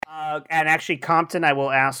And actually, Compton, I will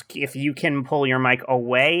ask if you can pull your mic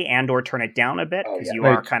away and or turn it down a bit, because you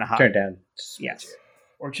are kind of hot. Turn it down. Yes.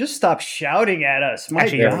 Or just stop shouting at us.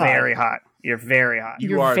 Actually, you're very hot. You're very hot.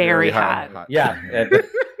 You are very hot. Yeah.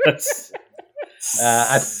 That's,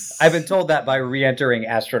 I've been told that by re-entering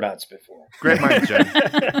astronauts before. Great mind, Jen.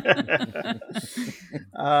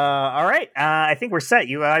 All right. I think we're set.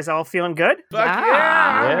 You guys all feeling good? Fuck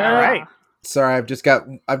yeah. All right. Sorry, I've just got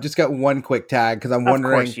one quick tag because I'm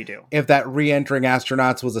wondering if that re-entering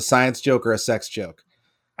astronauts was a science joke or a sex joke.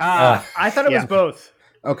 I thought it was both.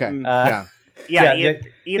 Okay.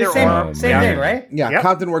 Either same, or. Same thing, right? Yeah, yep.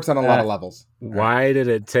 Compton works on a lot of levels. Why did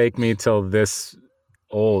it take me till this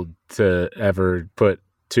old to ever put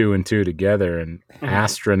 2 and 2 together? And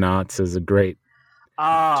astronauts is a great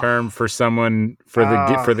term for someone for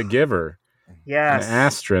the giver. Yes, an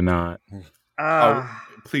astronaut.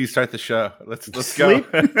 Please start the show. Let's go.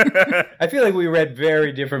 I feel like we read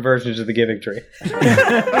very different versions of the Giving Tree.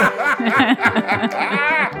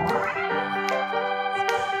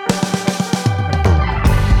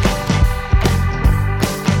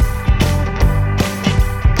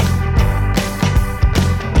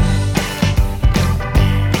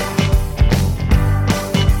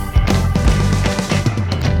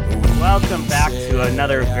 Welcome back to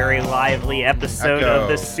another very lively episode of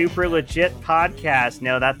the Super Legit Podcast.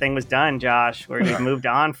 No, that thing was done, Josh. We've moved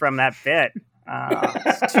on from that bit.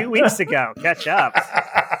 It's 2 weeks ago. Catch up.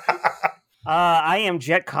 I am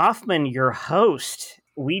Jet Kaufman, your host.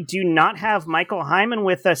 We do not have Michael Hyman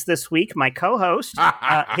with us this week, my co-host.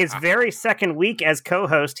 His very second week as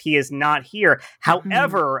co-host, he is not here.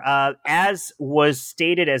 However, as was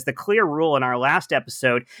stated as the clear rule in our last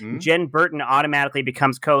episode, Jen Burton automatically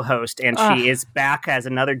becomes co-host, and she is back as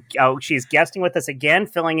another... Oh, she's guesting with us again,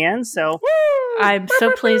 filling in, so... I'm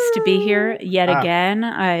so pleased to be here yet again.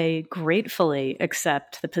 I gratefully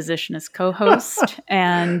accept the position as co-host,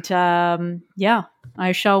 and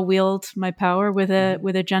I shall wield my power with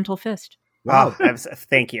a gentle fist. Wow.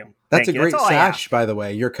 Thank you. That's a great sash, by the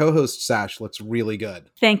way. Your co-host sash looks really good.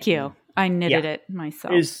 Thank you. I knitted it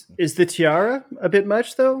myself. Is the tiara a bit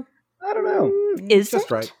much, though? I don't know. Is just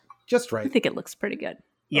it? Right. Just right. I think it looks pretty good.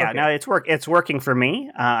 Yeah, no, it's working for me.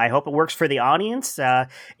 I hope it works for the audience.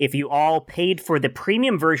 If you all paid for the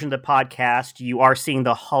premium version of the podcast, you are seeing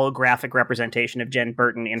the holographic representation of Jen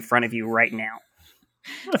Burton in front of you right now.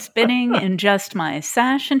 Spinning in just my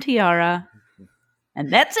sash and tiara, and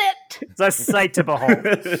that's it. It's a sight to behold.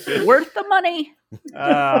 Worth the money.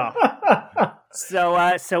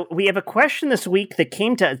 So we have a question this week that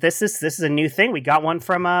came to this is a new thing. We got one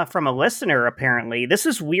from a listener apparently. This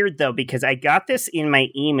is weird though because I got this in my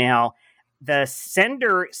email. The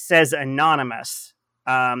sender says anonymous,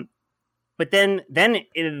 but then at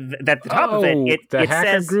the top of it hacker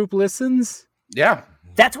says group listens. Yeah.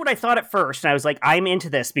 That's what I thought at first, and I was like, "I'm into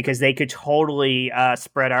this because they could totally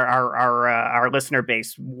spread our listener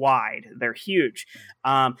base wide. They're huge."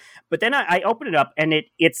 But then I opened it up, and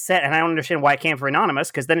it said, and I don't understand why it came for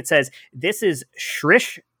anonymous, because then it says, "This is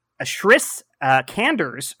Shriss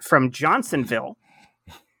Canders from Johnsonville,"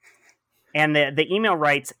 and the email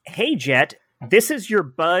writes, "Hey Jet, this is your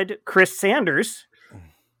bud Chris Sanders."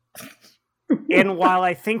 And while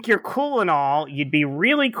I think you're cool and all, you'd be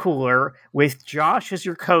really cooler with Josh as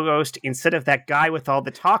your co-host instead of that guy with all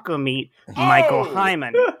the taco meat, Michael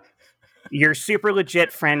Hyman. Your super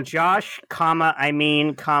legit friend Josh,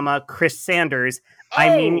 Chris Sanders.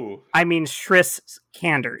 I mean Shriss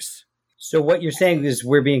Canders. So what you're saying is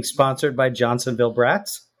we're being sponsored by Johnsonville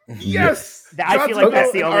Brats? Yes. I feel like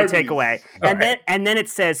that's the only takeaway. And then it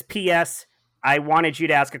says, P.S. I wanted you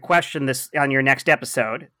to ask a question on your next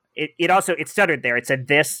episode. It stuttered there. It said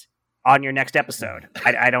this on your next episode.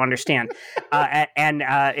 I don't understand. And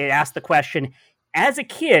it asked the question, as a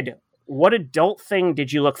kid, what adult thing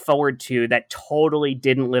did you look forward to that totally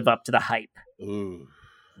didn't live up to the hype? Ooh.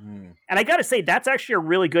 And I got to say, that's actually a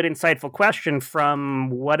really good, insightful question from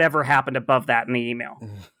whatever happened above that in the email.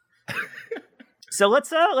 So let's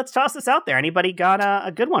toss this out there. Anybody got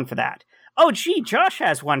a good one for that? Oh, gee, Josh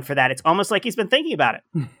has one for that. It's almost like he's been thinking about it.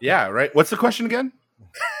 Yeah, right. What's the question again?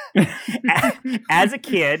 As a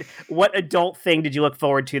kid, what adult thing did you look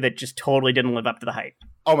forward to that just totally didn't live up to the hype?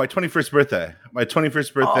 Oh, my 21st birthday. My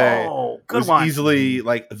 21st birthday was easily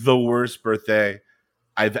like the worst birthday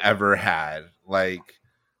I've ever had. Like,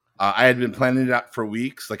 I had been planning it out for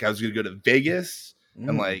weeks. Like, I was going to go to Vegas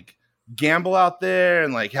and like gamble out there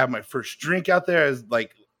and like have my first drink out there as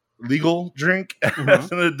like legal drink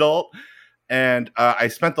as an adult. And I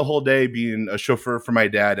spent the whole day being a chauffeur for my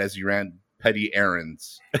dad as he ran petty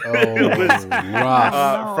errands. It was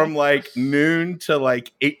rough. From like noon to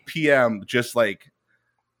like 8 p.m. just like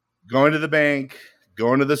going to the bank,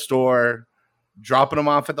 going to the store, dropping him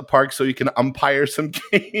off at the park so he can umpire some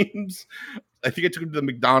games. I think I took him to the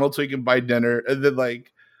McDonald's so he can buy dinner. And then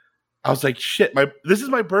like, I was like, shit, this is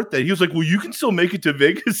my birthday. He was like, well, you can still make it to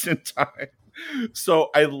Vegas in time. So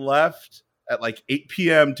I left at like 8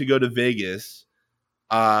 p.m. to go to Vegas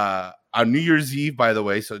on New Year's Eve, by the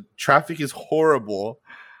way. So traffic is horrible.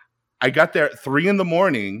 I got there at 3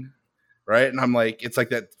 a.m, right? And I'm like, it's like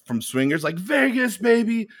that from Swingers, like Vegas,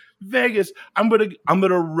 baby, Vegas. I'm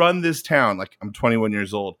gonna run this town. Like I'm 21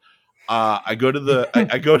 years old. I go to the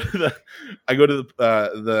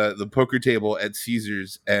poker table at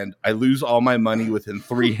Caesars and I lose all my money within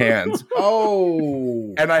 3 hands.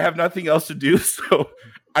 Oh, and I have nothing else to do, so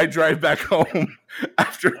I drive back home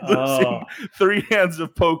after losing 3 hands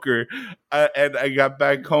of poker, and I got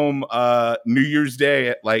back home New Year's Day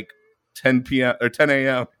at like 10 p.m. or 10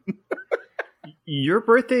 a.m. Your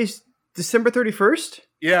birthday's December 31st?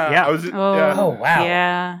 Yeah. Oh, wow.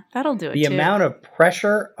 Yeah, that'll do it. The amount of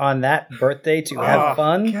pressure on that birthday to have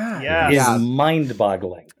fun is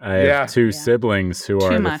mind-boggling. I have 2 siblings who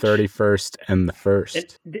are the 31st and the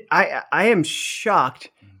 1st. I am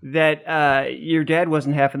shocked that your dad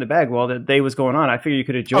wasn't half in the bag while the day was going on. I figured you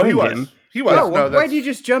could have joined him. He was. No, why did you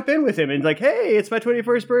just jump in with him and like, hey, it's my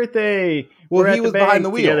 21st birthday. Well, he was behind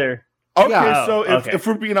the wheel together. Okay, if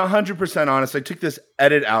we're being 100% honest, I took this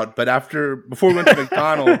edit out, but before we went to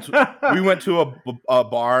McDonald's, we went to a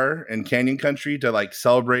bar in Canyon Country to like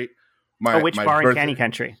celebrate my which my bar birthday. in Canyon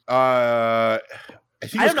Country? I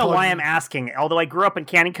don't know why I'm asking. Although I grew up in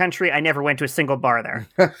Canyon Country, I never went to a single bar there.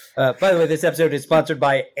 By the way, this episode is sponsored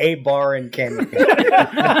by a bar in Canyon Country.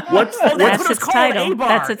 That's what it's called. Title. A bar.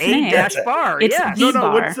 That's its name. bar. It's yes.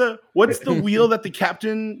 bar. What's the wheel that the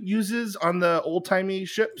captain uses on the old timey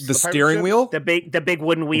ships? The steering ships? wheel? The big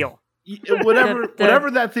wooden wheel. Whatever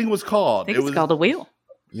that thing was called. I think it's called a wheel.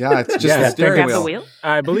 Yeah, it's just the steering wheel.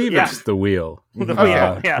 I believe it's the wheel. The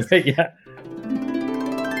wheel. Yes. Yeah.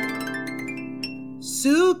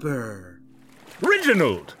 Super.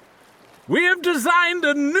 Reginald, we have designed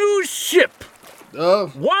a new ship.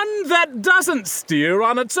 One that doesn't steer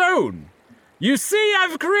on its own. You see,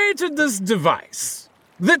 I've created this device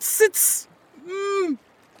that sits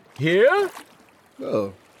here.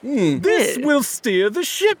 This will steer the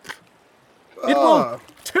ship. It will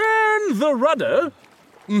turn the rudder,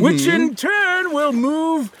 which in turn will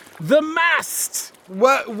move the mast.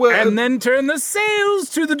 And then turn the sails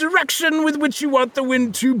to the direction with which you want the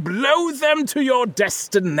wind to blow them to your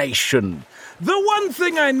destination. The one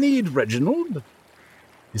thing I need, Reginald,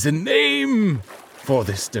 is a name for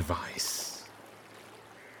this device.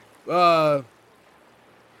 Well,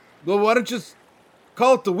 why don't you just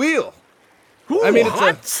call it the wheel? What?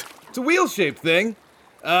 It's a wheel-shaped thing.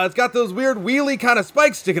 It's got those weird wheelie kind of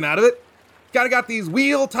spikes sticking out of it. Kind of got these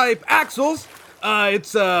wheel-type axles.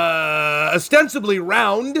 It's ostensibly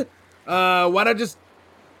round. Why not just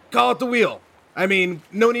call it the wheel? I mean,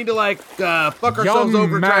 no need to fuck ourselves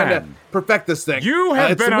over trying to perfect this thing. You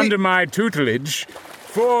have been under my tutelage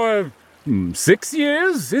for 6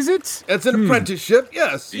 years, is it? It's an apprenticeship,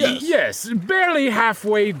 yes. Yes, barely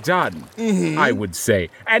halfway done, I would say.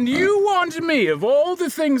 And you want me, of all the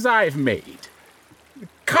things I've made,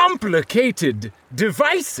 complicated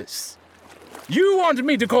devices. You want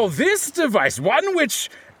me to call this device one which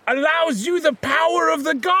allows you the power of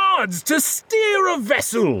the gods to steer a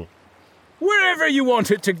vessel wherever you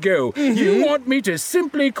want it to go. You want me to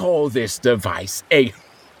simply call this device a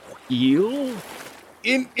wheel?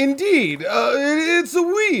 Indeed, it's a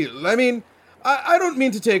wheel. I mean, I don't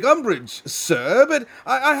mean to take umbrage, sir, but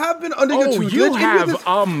I have been under your tutelage. You have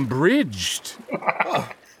umbraged.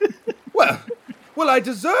 Well, I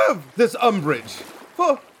deserve this umbrage,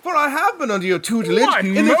 for I have been under your tutelage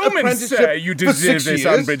in this apprenticeship sir, you deserve this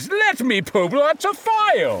years. umbrage. Let me pull out a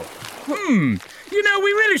file. You know,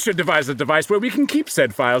 we really should devise a device where we can keep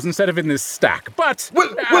said files instead of in this stack, but...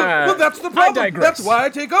 Well, that's the problem. I digress. That's why I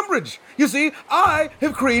take umbrage. You see, I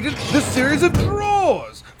have created this series of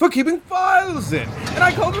drawers for keeping files in, and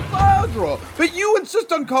I call it a file drawer, but you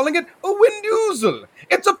insist on calling it a windoozle.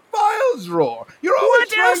 It's a file drawer. You're always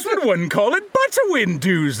What else would one call it but a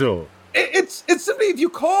windoozle? It's simply, if you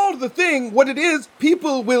call the thing what it is,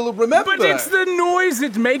 people will remember. But it's the noise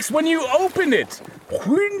it makes when you open it.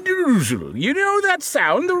 Windoozle. You know that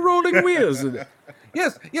sound, the rolling wheels.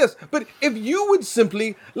 Yes, but if you would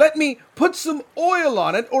simply let me put some oil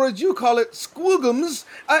on it, or as you call it, squilgums,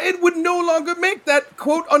 it would no longer make that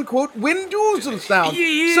quote-unquote windoozle sound.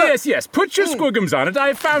 Yes, put your squilgums on it.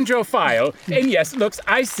 I found your file. And yes, looks,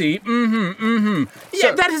 I see.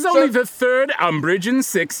 Yeah, that is only the third umbrage in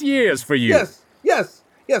 6 years for you. Yes,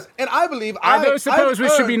 Yes, and I believe I don't suppose we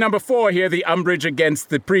should be number 4 here, the umbrage against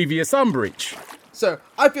the previous umbrage. Sir,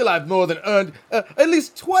 I feel I've more than earned at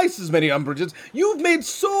least twice as many umbrages. You've made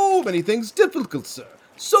so many things difficult, sir.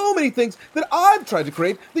 So many things that I've tried to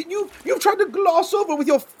create that you've tried to gloss over with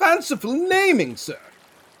your fanciful naming, sir.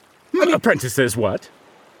 Apprentice says what?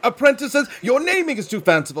 Apprentice says your naming is too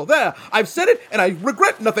fanciful. There, I've said it, and I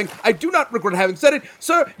regret nothing. I do not regret having said it.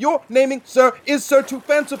 Sir, your naming, sir, is, sir, too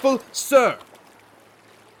fanciful, sir.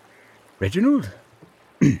 Reginald?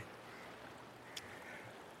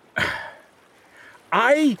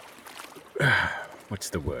 What's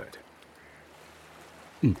the word?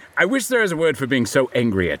 I wish there was a word for being so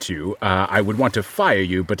angry at you. I would want to fire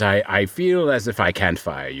you, but I feel as if I can't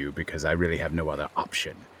fire you because I really have no other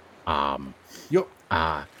option.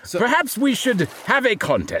 Perhaps we should have a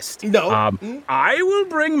contest. No. I will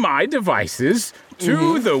bring my devices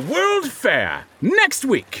to the World Fair next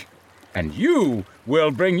week, and you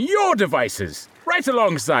will bring your devices right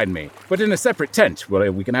alongside me, but in a separate tent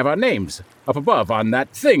where we can have our names up above on that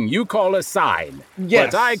thing you call a sign.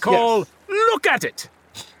 Yes, but I call look at it.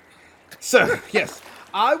 Sir, yes.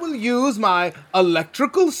 I will use my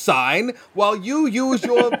electrical sign while you use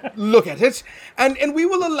your look at it, and we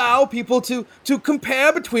will allow people to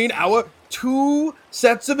compare between our two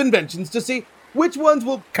sets of inventions to see which ones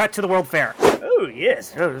will... Cut to the World Fair. Oh,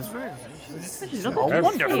 yes. Wonderful.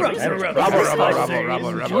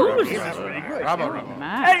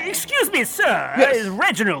 Excuse me, sir. Yes.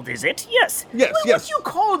 Reginald, is it? Yes. Yes, What yes. would you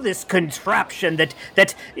call this contraption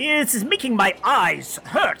that is making my eyes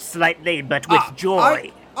hurt slightly, but with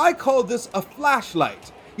joy? I call this a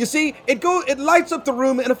flashlight. You see, it lights up the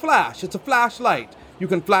room in a flash. It's a flashlight. You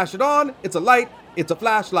can flash it on. It's a light. It's a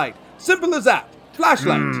flashlight. Simple as that.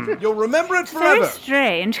 Flashlight. You'll remember it forever. Very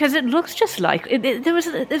strange, because it looks just like there was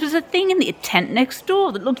a thing in the tent next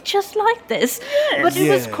door that looked just like this, but it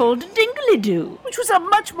was called Dingley-Doo, Which was a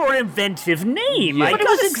much more inventive name. Yeah. But it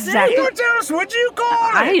was exactly. What else would you call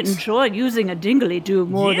it? I enjoy using a Dingley-Doo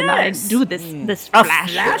more than I do this A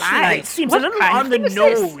flashlight. flashlight seems What a little kind on of the thing is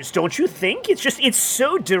this? nose, don't you think? It's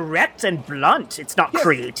so direct and blunt. It's not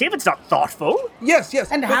creative. It's not thoughtful. Yes.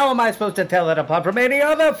 And how am I supposed to tell it apart from any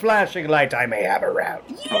other flashing light I may have around?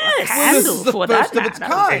 Yes. Well, this is the for first that of its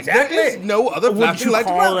matter. kind. Exactly. There is no other Would flashing you light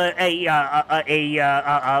call around.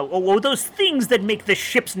 those things that make the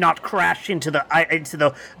ships not crash into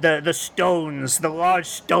the stones, the large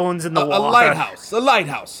stones in the water? A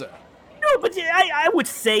lighthouse, sir. No, but I would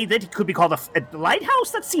say that it could be called a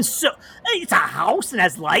lighthouse. That seems so. It's a house and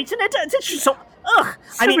has light in it. It's just so. Ugh.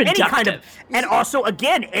 So I mean, any kind of. reductive. And also,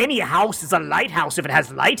 again, any house is a lighthouse if it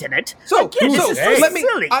has light in it. So, Again, this is so let me.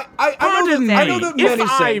 silly. I know that many if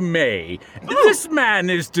say. I may, this man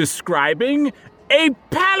is describing a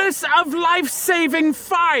palace of life-saving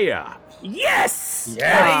fire. Yes.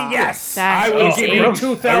 Yes. That I will is give it. you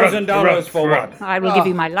 $2,000 for one. I will give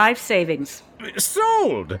you my life savings.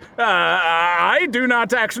 Sold. I do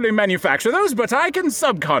not actually manufacture those, but I can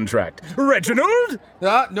subcontract. Reginald?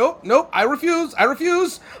 Nope. I refuse.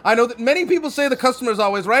 I know that many people say the customer is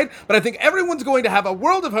always right, but I think everyone's going to have a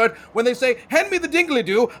world of hurt when they say, "Hand me the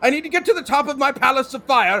dingley-doo. I need to get to the top of my palace of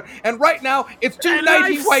fire." And right now, it's too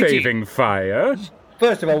nighty whitey. Life-saving fire.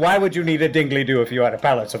 First of all, why would you need a dingley-doo if you had a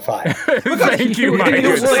palace of fire? Thank you, my You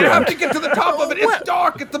good have son. to get to the top of it. It's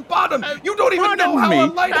dark at the bottom. You don't even know Pardon how a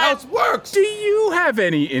me. lighthouse works. Do you have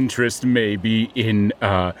any interest, maybe, in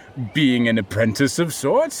being an apprentice of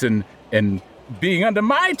sorts and being under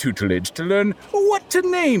my tutelage to learn what to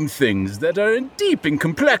name things that are deep in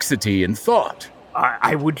complexity and thought?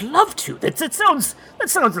 I would love to. That sounds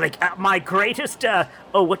like my greatest.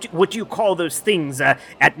 What do you call those things?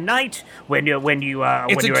 At night when It's when a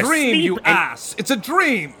you're dream, asleep you and- ass. It's a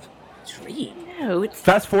dream. Dream. No, it's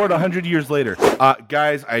Fast forward 100 years later.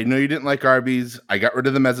 Guys, I know you didn't like Arby's. I got rid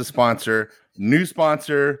of them as a sponsor. New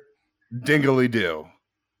sponsor, Dingley-Doo.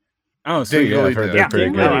 Oh, so yeah, I've heard Dingley-Doo. they're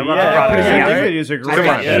pretty Yeah, I good. love Yeah, the yeah, product. Dingley-Doos are I've great.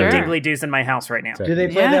 got Sure. Dingley-Doos in my house right now. Do they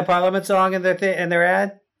play Yeah. their Parliament song in their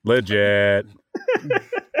ad? Legit.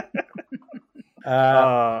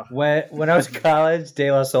 When I was in college,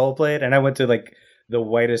 De La Soul played, and I went to like the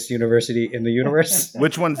whitest university in the universe.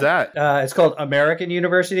 Which one's that? It's called American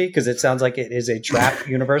University because it sounds like it is a trap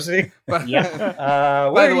university. Yeah.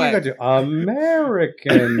 Where the do way- you go to?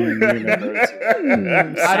 American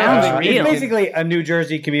University. sounds It's real. basically a New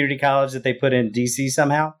Jersey community college that they put in DC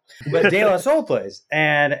somehow. But De La Soul plays,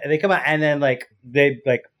 and they come out, and then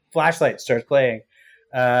flashlight starts playing,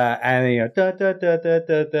 and da, da, da, da,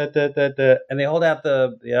 da, da, da, da, da, and they hold out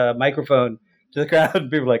the microphone to the crowd, and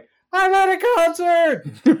people are like, "I'm at a concert,"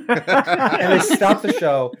 and they stop the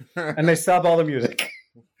show and they stop all the music.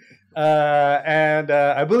 And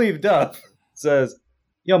I believe Duff says,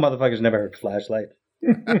 "Yo, motherfuckers never heard flashlight."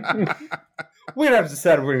 We're gonna have to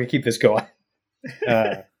decide if we're gonna keep this going.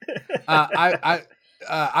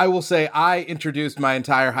 I will say I introduced my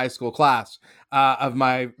entire high school class of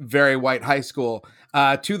my very white high school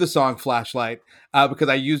to the song Flashlight because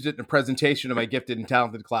I used it in a presentation of my gifted and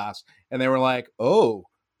talented class. And they were like, oh,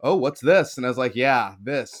 what's this? And I was like, yeah,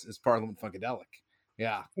 this is Parliament Funkadelic.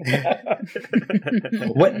 Yeah.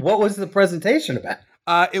 What was the presentation about?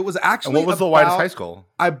 It was actually and what was the whitest high school?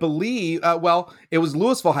 I believe, it was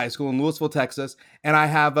Louisville High School in Louisville, Texas. And I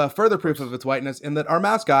have further proof of its whiteness in that our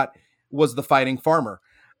mascot was the Fighting Farmer.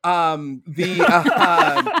 The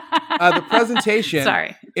presentation.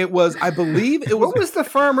 Sorry. It was, I believe it was. What was the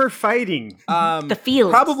farmer fighting? The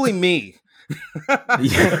field. Probably me.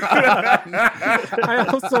 I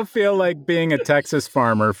also feel like being a Texas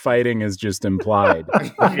farmer, fighting is just implied.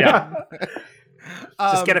 Yeah.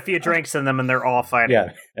 Just get a few drinks in them and they're all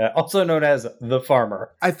fighting. Yeah. Also known as the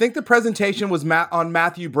farmer. I think the presentation was on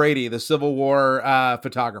Matthew Brady, the Civil War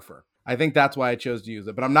photographer. I think that's why I chose to use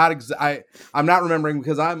it, but I'm not I'm not remembering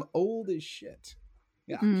because I'm old as shit.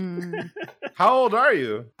 Yeah. How old are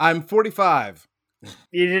you? I'm 45.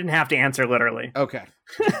 You didn't have to answer literally. Okay.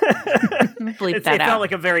 Bleep that it out. felt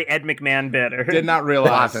like a very Ed McMahon bit. Did not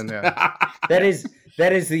realize. Yeah. That is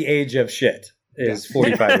the age of shit. Is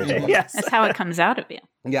 45 years old. Yes. That's how it comes out of you.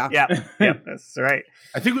 Yeah. Yeah, that's right.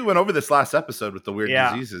 I think we went over this last episode with the weird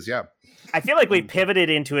diseases. Yeah. I feel like we pivoted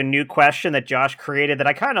into a new question that Josh created that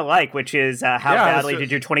I kind of like, which is how badly did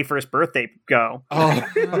your 21st birthday go?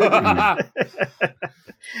 Oh.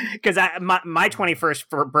 Because my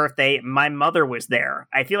 21st birthday, my mother was there.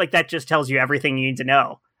 I feel like that just tells you everything you need to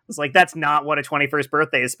know. It's like, that's not what a 21st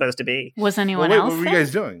birthday is supposed to be. Was anyone else What were you there?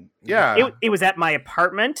 guys doing? Yeah. It was at my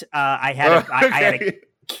apartment. I had a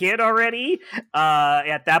kid already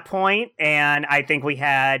at that point, and I think we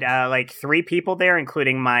had like 3 people there,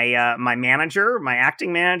 including my my manager, my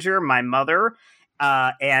acting manager, my mother,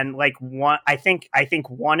 and like one. I think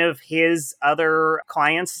one of his other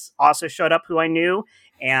clients also showed up who I knew,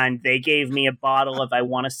 and they gave me a bottle of, I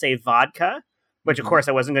want to say, vodka, which of course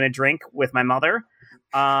I wasn't going to drink with my mother.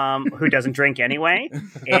 Who doesn't drink anyway,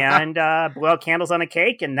 and blew out candles on a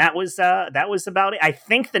cake, and that was about it. I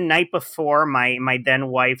think the night before, my then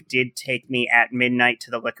wife did take me at midnight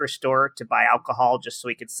to the liquor store to buy alcohol, just so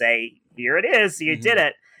we could say, "Here it is, you did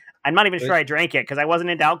it." I'm not even sure I drank it because I wasn't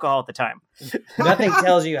into alcohol at the time. Nothing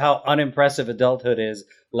tells you how unimpressive adulthood is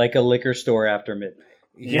like a liquor store after midnight.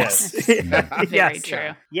 Yes, Very true.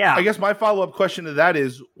 Yeah. I guess my follow-up question to that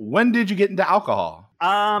is, when did you get into alcohol?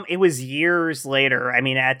 It was years later. I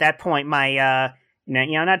mean, at that point, my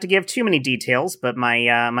not to give too many details, but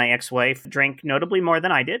my ex-wife drank notably more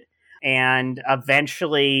than I did, and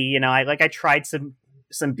eventually, I tried some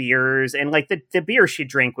beers, and like the beer she'd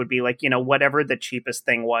drink would be like, whatever the cheapest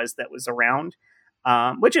thing was that was around,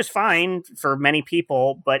 which is fine for many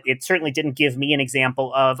people, but it certainly didn't give me an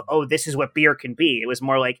example of, oh, this is what beer can be. It was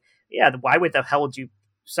more like, yeah, why would the hell would you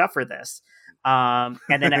suffer this? And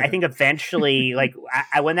then I think eventually, like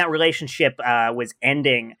when that relationship was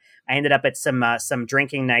ending, I ended up at some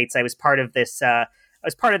drinking nights. I was part of this. I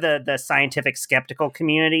was part of the scientific skeptical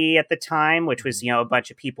community at the time, which was a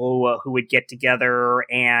bunch of people who would get together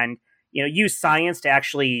and use science to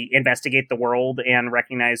actually investigate the world and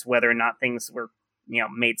recognize whether or not things were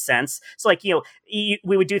made sense. So like, we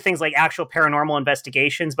would do things like actual paranormal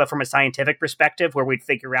investigations, but from a scientific perspective, where we'd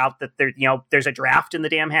figure out that there's a draft in the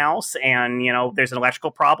damn house, and there's an electrical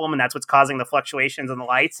problem, and that's what's causing the fluctuations in the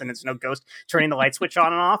lights, and it's no ghost turning the light switch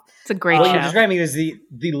on and off. It's a great What show. you're describing is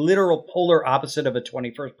the literal polar opposite of a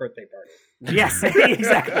 21st birthday party. Yes,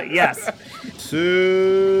 exactly. Yes. Super.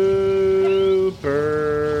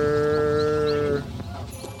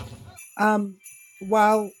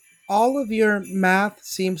 While all of your math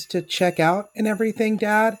seems to check out and everything,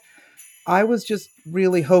 Dad, I was just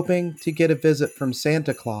really hoping to get a visit from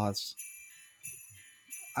Santa Claus.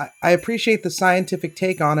 I appreciate the scientific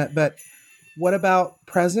take on it, but what about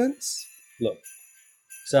presents? Look,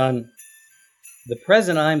 son, the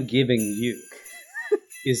present I'm giving you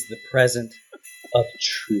is the present of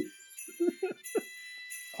truth.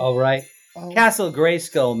 All right? Oh. Castle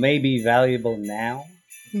Grayskull may be valuable now,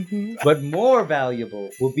 but more valuable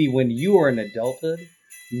will be when you are in adulthood,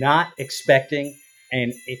 not expecting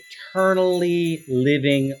an eternally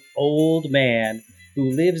living old man who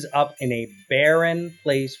lives up in a barren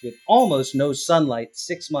place with almost no sunlight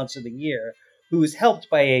 6 months of the year, who is helped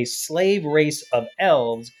by a slave race of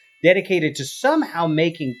elves dedicated to somehow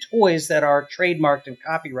making toys that are trademarked and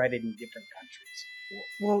copyrighted in different countries.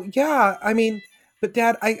 Well, yeah, I mean, but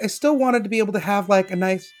Dad, I still wanted to be able to have like a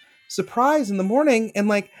nice surprise in the morning, and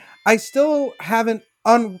like I still haven't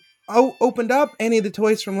opened up any of the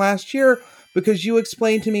toys from last year because you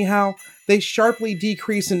explained to me how they sharply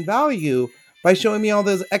decrease in value by showing me all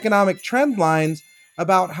those economic trend lines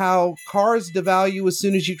about how cars devalue as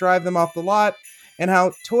soon as you drive them off the lot, and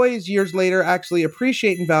how toys years later actually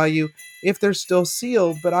appreciate in value if they're still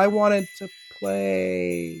sealed. But I wanted to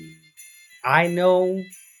play. I know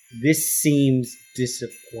this seems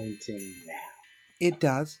disappointing now. It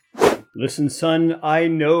does. Listen, son, I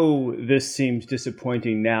know this seems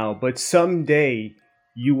disappointing now, but someday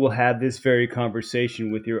you will have this very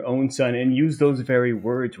conversation with your own son and use those very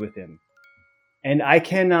words with him. And I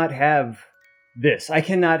cannot have this. I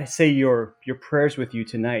cannot say your prayers with you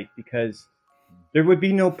tonight because there would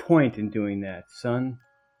be no point in doing that, son,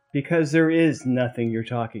 because there is nothing you're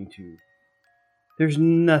talking to. There's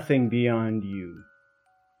nothing beyond you.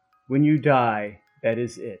 When you die, that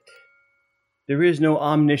is it. There is no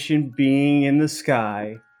omniscient being in the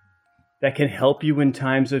sky that can help you in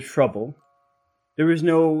times of trouble. There is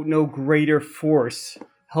no greater force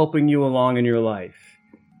helping you along in your life.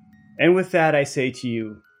 And with that, I say to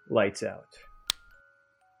you, lights out.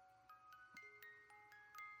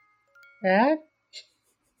 Dad?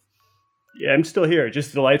 Yeah, I'm still here.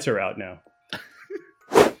 Just the lights are out now.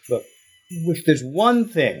 Look, if there's one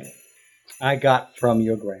thing I got from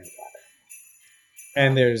your grandfather,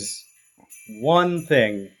 and there's one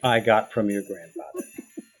thing I got from your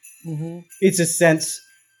grandfather, it's a sense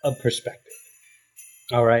of perspective.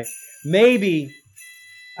 All right? Maybe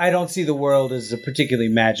I don't see the world as a particularly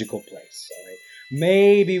magical place. All right?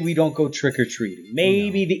 Maybe we don't go trick-or-treating.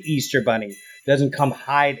 Maybe the Easter Bunny doesn't come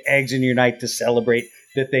hide eggs in your night to celebrate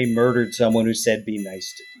that they murdered someone who said be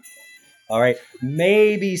nice to people. All right?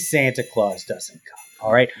 Maybe Santa Claus doesn't come.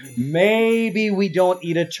 All right? Maybe we don't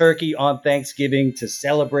eat a turkey on Thanksgiving to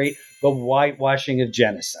celebrate the whitewashing of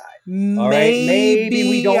genocide. All right? Maybe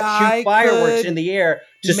we don't shoot fireworks in the air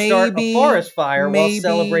to start a forest fire while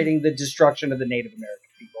celebrating the destruction of the Native American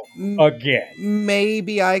people again.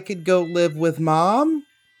 Maybe I could go live with Mom?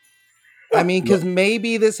 I mean, because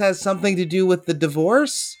maybe this has something to do with the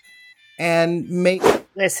divorce, and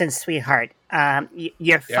Listen, sweetheart.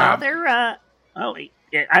 Your father.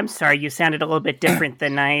 I'm sorry. You sounded a little bit different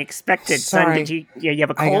than I expected. Sorry. Son, you have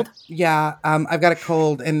a cold? I've got a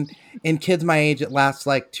cold, and in kids my age, it lasts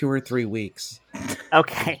like 2 or 3 weeks.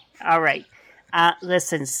 Okay, all right.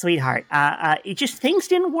 Listen, sweetheart. Just things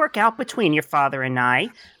didn't work out between your father and I.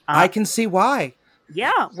 I can see why.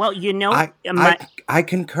 Yeah, well, I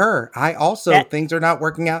concur. I also things are not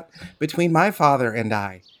working out between my father and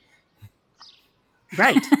I.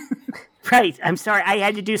 Right. Right. I'm sorry. I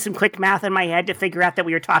had to do some quick math in my head to figure out that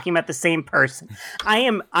we were talking about the same person. I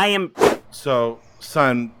am. So,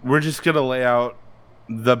 son, we're just going to lay out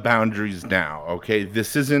the boundaries now, okay?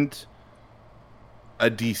 This isn't a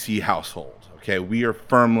DC household, okay? We are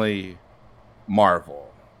firmly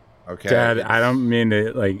Marvel, okay? Dad, I don't mean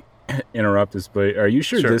to, interrupt this, but are you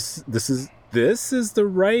sure this is the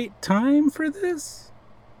right time for this?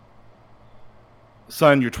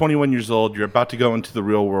 Son, you're 21 years old. You're about to go into the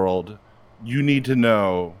real world. You need to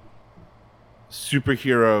know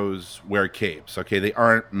superheroes wear capes, okay? They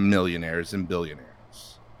aren't millionaires and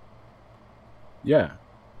billionaires. Yeah.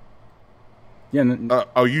 Yeah.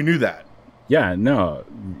 You knew that? Yeah, no.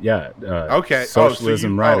 Yeah. Okay.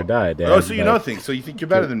 Socialism, ride or die, Dad. Oh, so you know things. So you think you're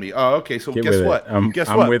better than me. Oh, okay. So guess what? Guess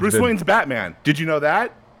what? Bruce Wayne's Batman. Did you know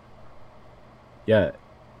that? Yeah.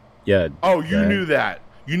 Yeah. Oh, you knew that.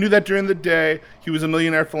 You knew that during the day he was a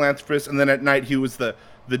millionaire philanthropist, and then at night he was the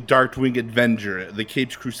Darkwing Avenger, the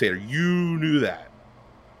Caped Crusader. You knew that.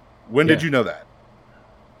 When did you know that?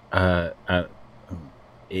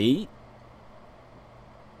 8?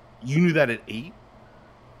 You knew that at 8?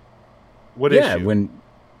 What issue? When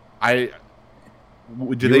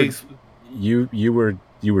you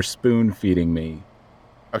were spoon feeding me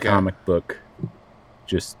comic book,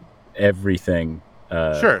 just everything.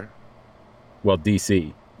 Sure. Well,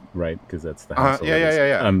 DC, right? Because that's the house.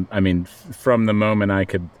 Yeah. I mean, from the moment I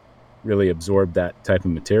could really absorb that type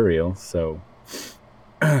of material. So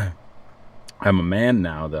I'm a man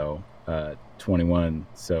now, though. 21.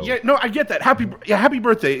 So yeah, no, I get that. Happy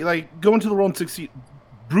birthday! Like, go into the world and succeed.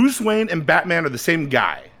 Bruce Wayne and Batman are the same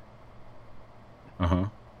guy.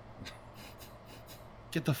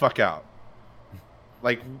 Get the fuck out.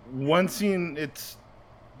 Like, one scene, it's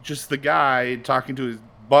just the guy talking to his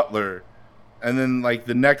butler, and then like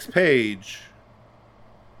the next page,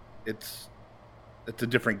 it's a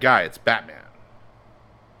different guy. It's Batman.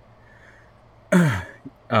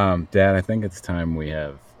 Dad, I think it's time we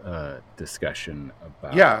have a discussion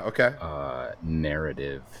about okay.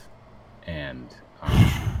 Narrative and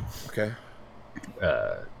Okay.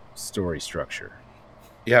 Story structure.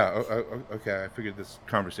 Yeah. Okay. I figured this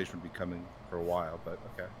conversation would be coming for a while, but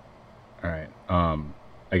okay. All right.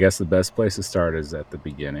 I guess the best place to start is at the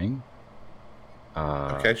beginning.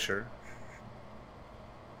 Okay, sure.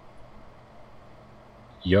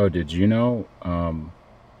 Yo, did you know?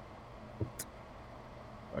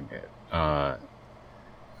 Okay.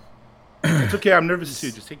 It's okay. I'm nervous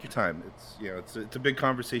too. Just take your time. It's a big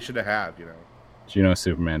conversation to have. Do you know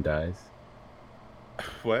Superman dies?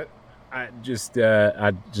 What?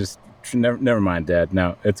 Never mind, Dad.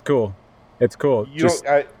 No, it's cool. It's cool.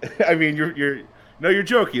 I mean, you're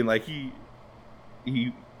joking. Like he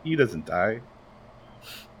doesn't die.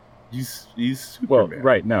 He's Superman. Well,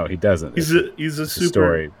 right? No, he doesn't. He's a super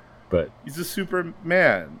story, but he's a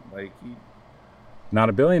Superman. Like not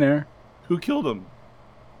a billionaire. Who killed him?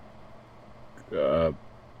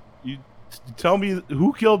 You tell me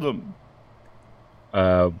who killed him.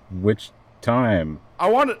 Which time? I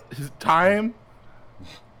want his time.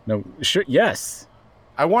 No, sure. Yes.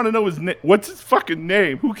 I want to know his name. What's his fucking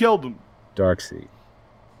name? Who killed him? Darkseid.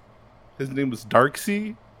 His name was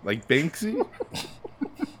Darkseid, like Banksy.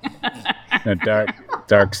 No,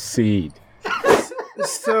 Darkseid.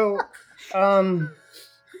 So,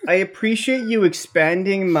 I appreciate you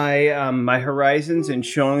expanding my my horizons and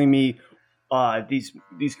showing me these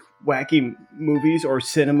wacky movies, or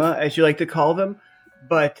cinema, as you like to call them.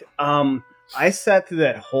 But I sat through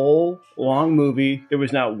that whole long movie. There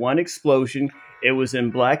was not one explosion. It was in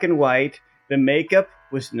black and white. The makeup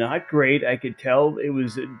was not great. I could tell it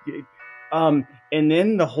was. And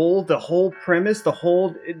then the whole premise, the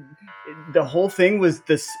whole thing was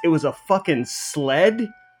this. It was a fucking sled.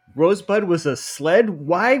 Rosebud was a sled.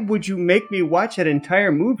 Why would you make me watch that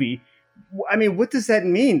entire movie? I mean, what does that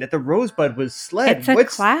mean? That the Rosebud was sled? It's a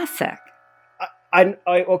classic.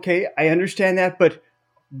 Okay, I understand that, but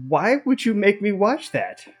why would you make me watch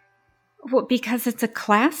that? Well, because it's a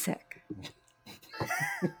classic.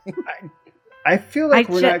 I feel like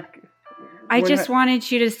I just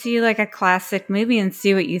wanted you to see like a classic movie and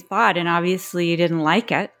see what you thought, and obviously you didn't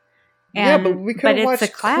like it. Yeah, but we could have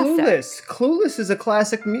watched Clueless. Clueless is a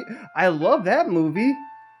classic. I love that movie.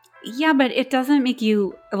 Yeah, but it doesn't make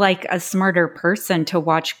you like a smarter person to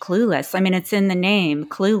watch Clueless. I mean, it's in the name,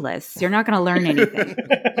 Clueless. You're not going to learn anything.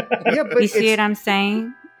 Yeah, but you see what I'm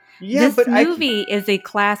saying? Yeah, this movie is a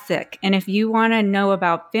classic, and if you want to know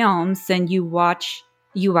about films, then you watch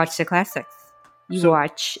the classics. You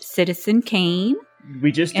watch Citizen Kane.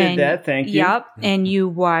 We just did that. Thank you. Yep, and you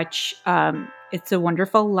watch It's a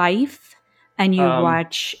Wonderful Life, and you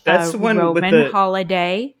watch Roman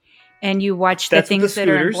Holiday, and you watch the things that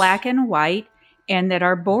are in black and white and that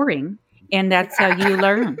are boring, and that's how you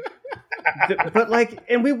learn. But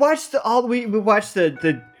and we watched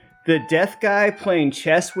the death guy playing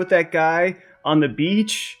chess with that guy on the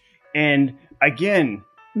beach, and again,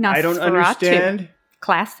 I don't understand.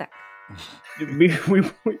 Classic.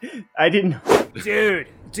 I didn't.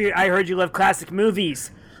 Dude, I heard you love classic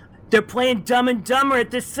movies. They're playing Dumb and Dumber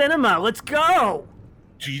at this cinema. Let's go.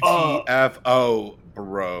 GTFO,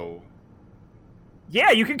 bro.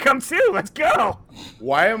 Yeah, you can come too. Let's go.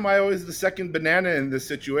 Why am I always the second banana in this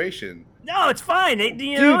situation? No, it's fine.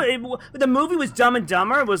 The movie was Dumb and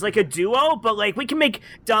Dumber. It was like a duo, but like we can make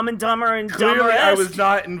Dumb and Dumber and Dumber. Clearly, I was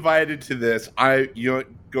not invited to this.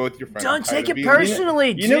 Go with your friend. Don't take it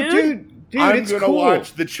personally, dude. I'm gonna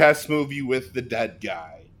watch the chess movie with the dead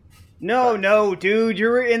guy. No, dude,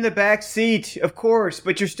 you're in the back seat, of course,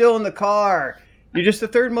 but you're still in the car. You're just the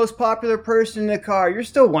third most popular person in the car. You're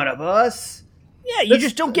still one of us. Yeah, you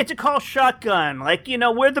just don't get to call shotgun. Like,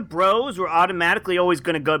 we're the bros. We're automatically always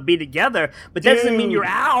going to be together. But that doesn't mean you're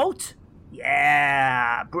out.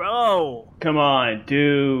 Yeah, bro. Come on,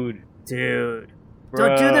 dude. Bro.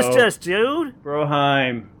 Don't do this to us, dude.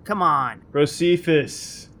 Broheim. Come on.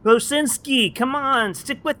 Brocephus. Brosinski, come on.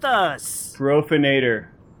 Stick with us. Brofinator.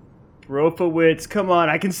 Brofowitz, come on,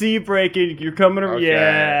 I can see you breaking. You're coming around. Okay.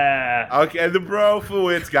 Yeah. Okay, the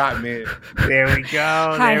Brofowitz got me. There we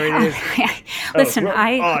go. There it is. Listen,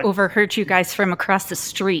 I overheard you guys from across the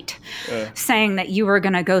street saying that you were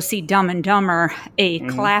going to go see Dumb and Dumber, a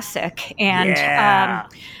classic. And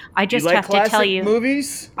I just have to tell you.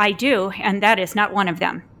 Movies? I do, and that is not one of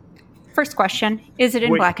them. First question, is it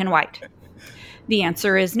in black and white? The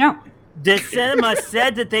answer is no. The cinema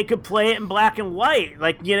said that they could play it in black and white.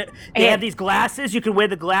 Like, they have these glasses. You can wear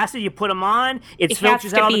the glasses. You put them on. It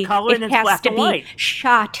filters out all the color, and it's black and white. It has to be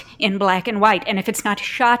shot in black and white. And if it's not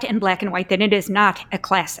shot in black and white, then it is not a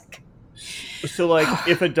classic. So,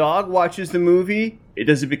 if a dog watches the movie,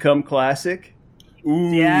 does it become classic?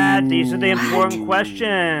 Ooh. Yeah, these are the important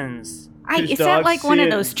questions. Is that like one of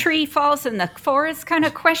those tree falls in the forest kind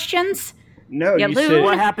of questions? No, you lose. said...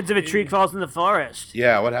 What happens if a tree falls in the forest?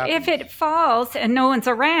 Yeah, what happens? If it falls and no one's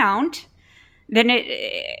around, then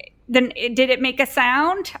did it make a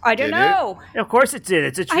sound? I don't know. Of course it did.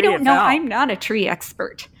 It's a tree. I don't know. I'm not a tree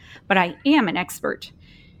expert, but I am an expert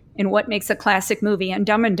in what makes a classic movie. And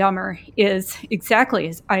Dumb and Dumber is exactly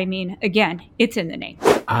as, again, it's in the name.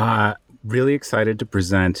 Really excited to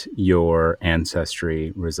present your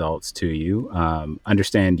ancestry results to you.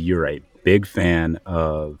 Understand you're a big fan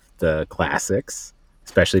of the classics,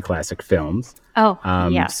 especially classic films. Oh,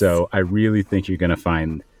 yes. So I really think you're going to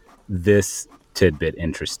find this tidbit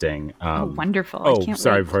interesting. Wonderful. Oh,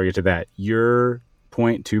 sorry, before I get to that, you're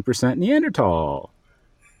 0.2% Neanderthal.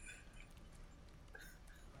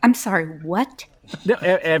 I'm sorry, what? No,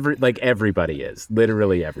 everybody is.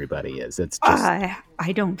 Literally everybody is. It's just...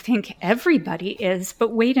 I don't think everybody is,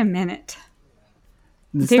 but wait a minute.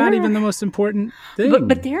 It's not even the most important thing.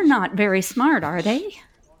 But they're not very smart, are they?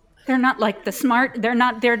 They're not like the smart. They're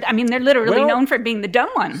literally known for being the dumb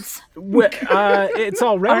ones. It's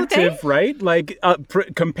all relative, right? Like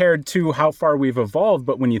compared to how far we've evolved.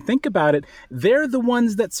 But when you think about it, they're the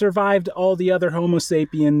ones that survived all the other Homo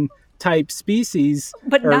sapien type species,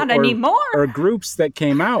 but not anymore, or groups that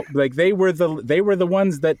came out. Like they were the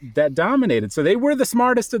ones that dominated. So they were the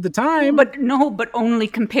smartest at the time. But only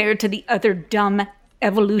compared to the other dumb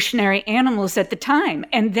evolutionary animals at the time,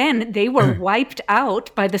 and then they were wiped out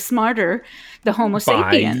by the Homo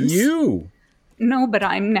sapiens. By you. No, but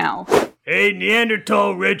I'm now. Hey,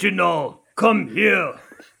 Neanderthal Reginald, come here.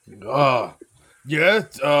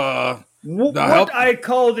 Yes. What I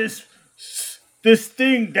call this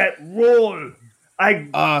thing that roll. I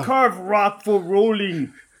carve rock for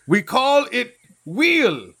rolling. We call it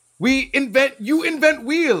wheel. You invent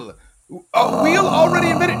wheel. A wheel already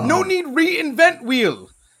invented. No need reinvent wheel.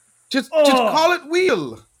 Just call it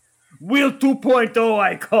wheel. Wheel 2.0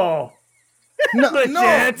 I call. No.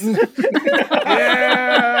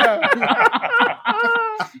 Yeah.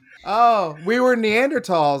 Oh, we were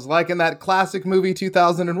Neanderthals, like in that classic movie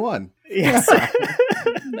 2001. Yes.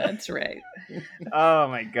 That's right. Oh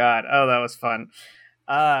my God. Oh, that was fun.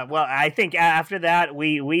 Well, I think after that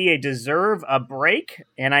we deserve a break,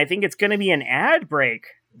 and I think it's going to be an ad break.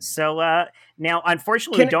 So now,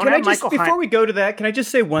 unfortunately, we don't have Michael. Before we go to that, can I just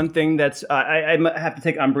say one thing that's I have to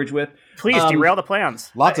take umbrage with? Please derail the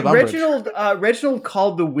plans. Lots of umbrage. Reginald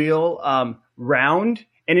called the wheel round,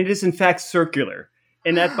 and it is in fact circular,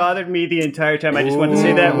 and that bothered me the entire time. I just wanted to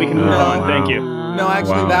say that. We can move on. Thank you. No,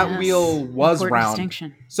 actually, that wheel was Important round.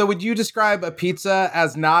 Distinction. So, would you describe a pizza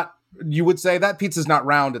as not? You would say that pizza's not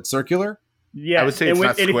round; it's circular. Yeah, I would say it's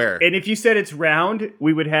not square. If you said it's round,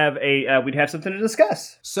 we would have we'd have something to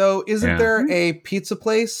discuss. So, isn't there a pizza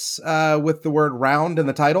place with the word "round" in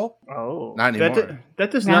the title? Oh, not anymore.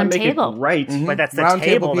 That does Round not make table. it right. Mm-hmm. but that's the Round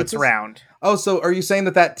table table that's pizzas? round. Oh, so are you saying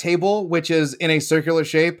that table, which is in a circular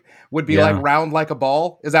shape, would be like round like a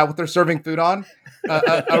ball? Is that what they're serving food on?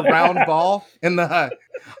 A round ball in the.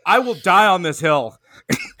 I will die on this hill.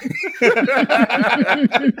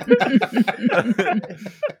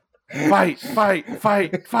 Fight.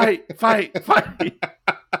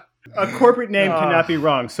 A corporate name cannot be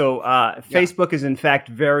wrong. So Facebook is in fact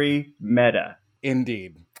very meta.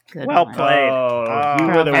 Indeed. Good Well one. played. Oh, you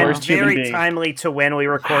were the And worst human very being. timely to when we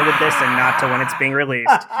recorded this and not to when it's being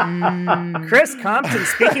released. Chris Compton,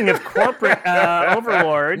 speaking of corporate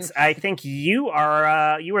overlords, I think you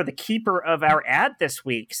are the keeper of our ad this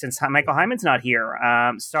week since Michael Hyman's not here.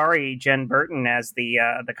 Sorry, Jen Burton, as the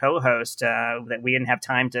co-host, that we didn't have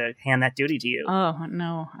time to hand that duty to you. Oh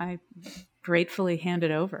no, I gratefully hand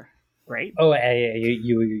it over. Right? Oh,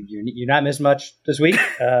 you're not missed much this week.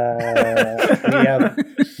 We have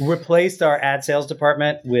replaced our ad sales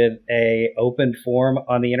department with a open form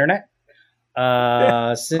on the internet.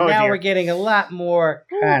 So now we're getting a lot more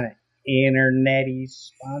kind of internet-y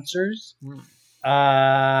sponsors.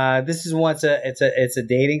 This is it's a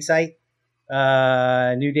dating site,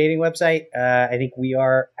 new dating website. I think we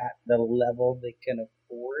are at the level they can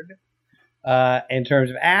afford. In terms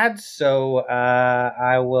of ads, so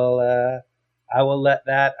I will let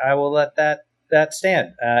that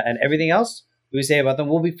stand, and everything else we say about them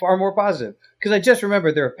will be far more positive. Because I just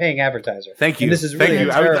remembered they're a paying advertiser. Thank you. And this is really Thank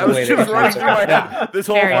you. a I was way just to running through my head this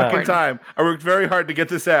whole Very fucking important. time. I worked very hard to get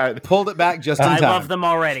this ad. Pulled it back just in I time. love them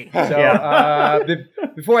already. So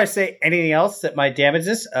before I say anything else that might damage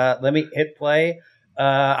this, let me hit play.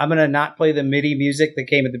 I'm going to not play the MIDI music that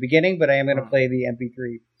came at the beginning, but I am going to play the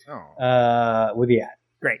MP3 with the ad.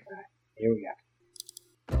 Great. Here we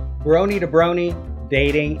go. Brony to brony,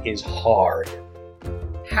 dating is hard.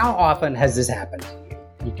 How often has this happened to you?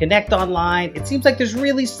 You connect online. It seems like there's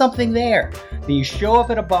really something there. Then you show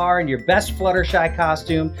up at a bar in your best Fluttershy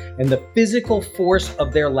costume, and the physical force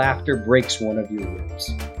of their laughter breaks one of your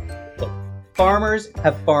ribs. Look, farmers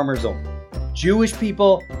have farmers only. Jewish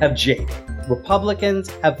people have jaded. Republicans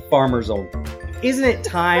have farmers only. Isn't it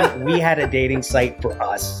time we had a dating site for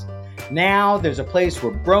us? Now there's a place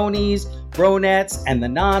where bronies, bronettes, and the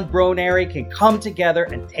non-bronary can come together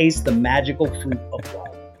and taste the magical fruit of love.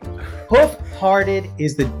 Hoof-Hearted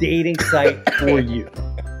is the dating site for you.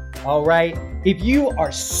 All right? If you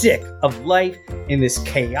are sick of life in this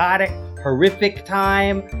chaotic, horrific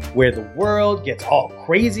time where the world gets all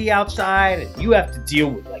crazy outside and you have to deal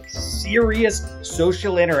with like serious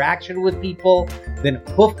social interaction with people, then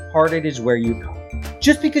Hoof-Hearted is where you come.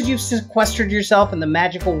 Just because you've sequestered yourself in the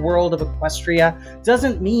magical world of Equestria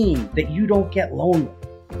doesn't mean that you don't get lonely.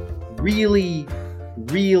 Really,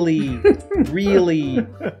 really, really,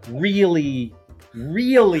 really, really,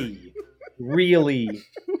 really,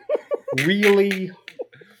 really, really,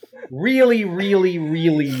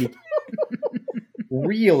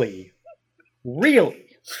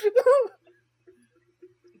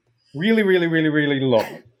 really, really, really, really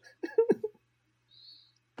long.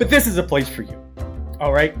 But this is a place for you.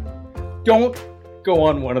 All right? Don't go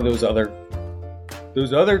on one of those other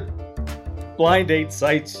blind date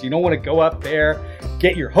sites. You don't want to go up there,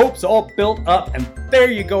 get your hopes all built up, and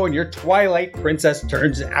there you go, and your Twilight princess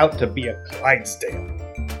turns out to be a Clydesdale.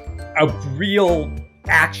 A real,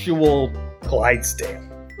 actual Clydesdale.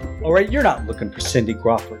 All right? You're not looking for Cindy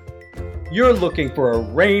Crawford. You're looking for a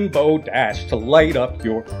rainbow dash to light up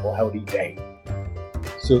your cloudy day.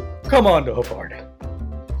 So come on to Hoof-Hearted.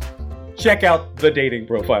 Check out the dating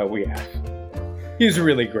profile we have. He's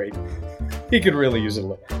really great. He could really use a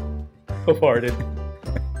look. Hoof-Hearted.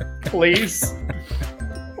 Please.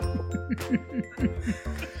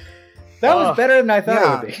 That was better than I thought it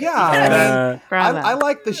would be. Yeah, I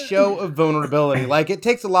like the show of vulnerability. Like, it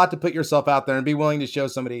takes a lot to put yourself out there and be willing to show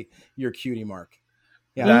somebody your cutie mark.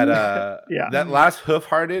 Yeah. That last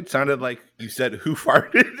Hoof-Hearted sounded like you said who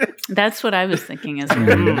farted. That's what I was thinking as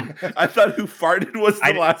well. I thought who farted was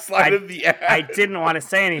the last line of the ad. I didn't want to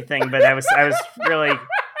say anything, but I was really.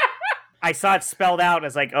 I saw it spelled out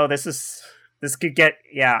as like, oh, this could get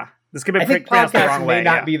this could be. I think pronounced the podcasts wrong may way,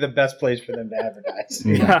 not be the best place for them to advertise.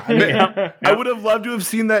 I would have loved to have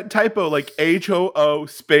seen that typo, like HOO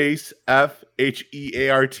space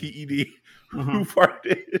FHEARTED. Who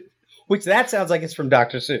farted? Which that sounds like it's from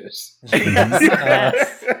Dr. Seuss.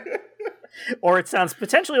 Or it sounds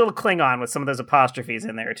potentially a little Klingon with some of those apostrophes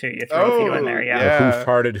in there too. You throw a few in there, Who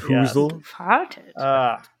farted Hoozle? Who farted?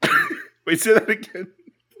 Wait, say that again.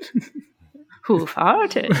 Who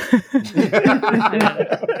farted?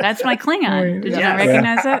 That's my Klingon. Did you not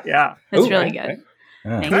recognize that? Yeah. That's really good.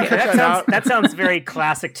 Thank you. That sounds very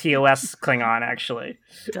classic TOS Klingon, actually.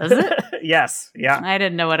 Does it? Yes. Yeah. I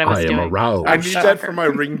didn't know what I was doing. I am aroused. I need that for my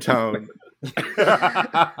ringtone.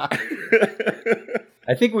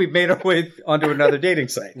 I think we've made our way onto another dating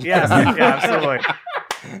site. Yes, yeah, absolutely.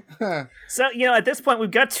 So, at this point, we've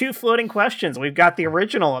got two floating questions. We've got the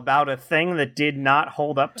original about a thing that did not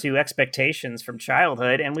hold up to expectations from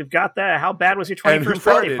childhood, and we've got the how bad was your 21st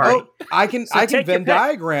birthday party? Oh, I can Venn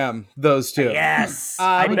diagram those two. Yes.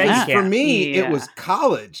 For me, it was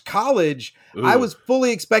college. Ooh. I was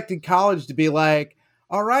fully expecting college to be like,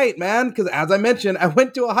 all right, man, because as I mentioned, I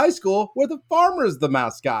went to a high school where the farmer's the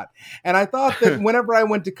mascot. And I thought that whenever I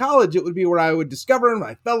went to college, it would be where I would discover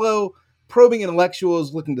my fellow probing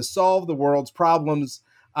intellectuals looking to solve the world's problems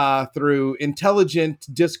through intelligent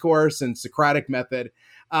discourse and Socratic method.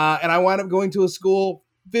 And I wound up going to a school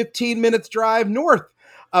 15 minutes drive north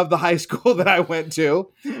of the high school that I went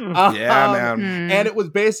to. Man. And it was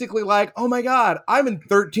basically like, oh my God, I'm in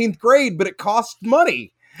 13th grade, but it costs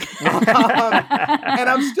money. And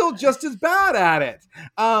I'm still just as bad at it.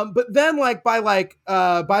 But then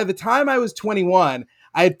by the time I was 21,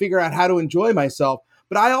 I had figured out how to enjoy myself.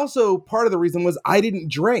 But I also, part of the reason was I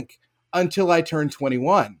didn't drink until I turned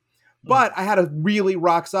 21. But I had a really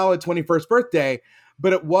rock solid 21st birthday.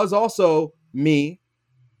 But it was also me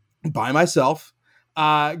by myself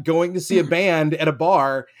going to see a band at a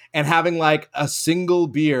bar and having like a single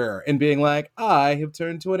beer and being like, I have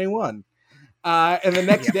turned 21. And the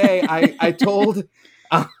next day I told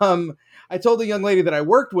the young lady that I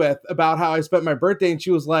worked with about how I spent my birthday, and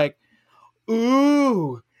she was like,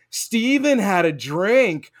 ooh, Steven had a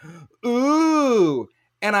drink. Ooh.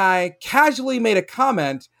 And I casually made a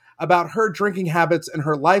comment about her drinking habits and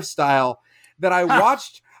her lifestyle that I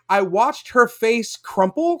watched her face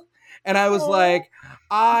crumple, and I was like,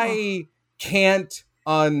 I can't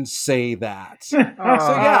unsay that. So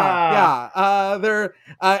there,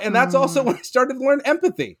 and that's also when I started to learn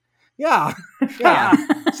empathy. Yeah.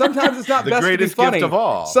 Sometimes it's not the best greatest to be funny. gift of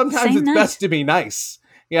all. Sometimes it's best to be nice.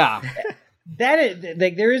 Yeah. That is,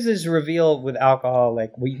 like, there is this reveal with alcohol,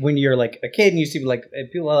 like when you're like a kid and you see like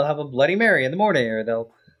people have a Bloody Mary in the morning, or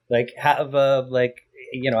they'll like have a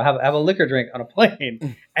have a liquor drink on a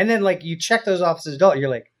plane, and then like you check those off as an adult, you're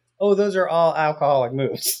like, oh, those are all alcoholic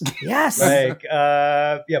moves. Yes. Like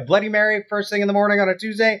Bloody Mary first thing in the morning on a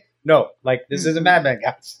Tuesday. No, like this isn't Mad Men,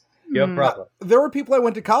 guys. You have a problem. There were people I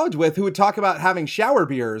went to college with who would talk about having shower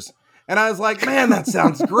beers. And I was like, man, that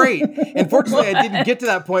sounds great. Unfortunately, I didn't get to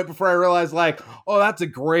that point before I realized, like, oh, that's a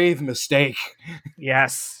grave mistake.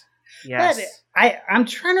 Yes. I'm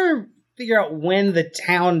trying to figure out when the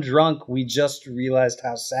town drunk, we just realized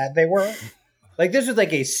how sad they were. Like, this was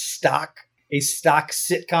like a stock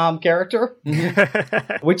sitcom character,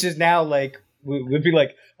 which is now like, would be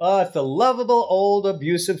like, oh, it's the lovable old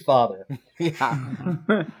abusive father.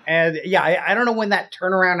 And I don't know when that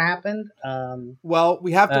turnaround happened. Well,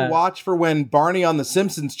 we have to watch for when Barney on The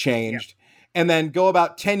Simpsons changed, and then go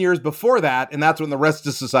about 10 years before that, and that's when the rest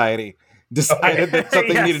of society decided that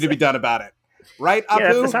something needed to be done about it. Right, Apu?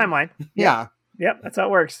 Yeah, that's the timeline. Yeah. Yep, that's how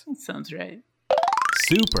it works. That sounds right.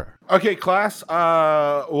 Super. Okay, class.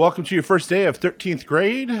 Welcome to your first day of 13th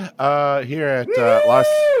grade here at Los.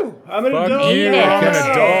 I'm an adult.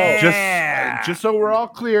 Just so we're all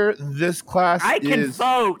clear, this class I can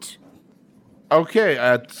vote. Okay,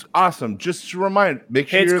 it's awesome. Just to remind, make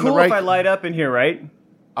sure It's you're cool in the right. if I light up in here, right?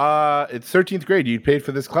 It's 13th grade. You paid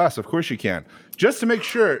for this class. Of course you can. Just to make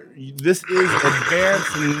sure, this is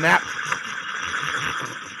advanced nap.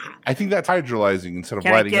 I think that's hydrolyzing instead of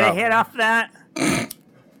lighting up. Can I get a hit off that?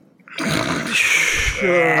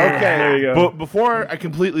 Okay, there you go. But before I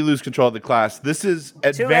completely lose control of the class, this is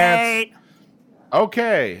advanced. Too late.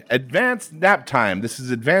 Okay, advanced nap time. This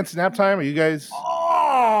is advanced nap time. Are you guys?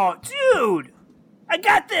 Oh, dude, I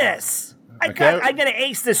got this. I'm gonna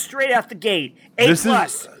ace this straight out the gate. A+. You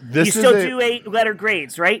still do 8-letter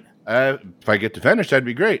grades, right? If I get to finish, that'd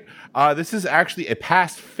be great. This is actually a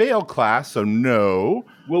pass-fail class, so no.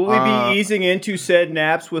 Will we be easing into said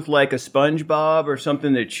naps with like a SpongeBob or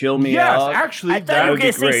something to chill me out? Yes, actually, I thought you were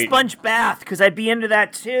going to say sponge bath, because I'd be into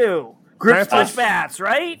that too. Group sponge baths,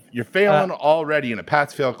 right? You're failing already in a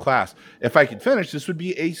pass-fail class. If I could finish, this would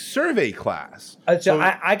be a survey class. So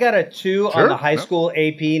I got a 2 on the high school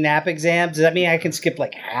AP nap exam. Does that mean I can skip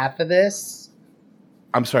like half of this?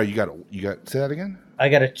 I'm sorry, you got say that again? I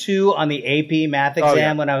got a 2 on the AP math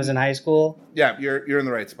exam when I was in high school. Yeah, you're in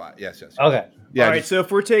the right spot. Yes. Okay. Yeah, all right, so if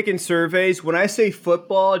we're taking surveys, when I say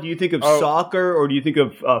football, do you think of soccer or do you think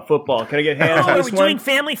of football? Can I get hands on this one? Are we doing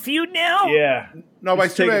Family Feud now? Yeah. No, by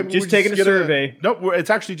survey, just taking a survey. No, it's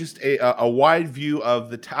actually just a wide view of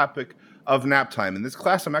the topic of nap time. In this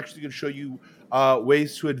class, I'm actually going to show you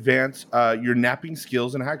ways to advance your napping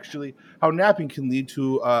skills and actually how napping can lead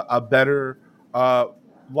to a better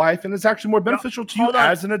life, and it's actually more beneficial to you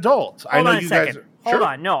as an adult. Hold on a second. Hold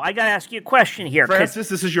on. No, I got to ask you a question here. Francis,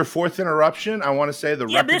 this is your 4th interruption. I want to say the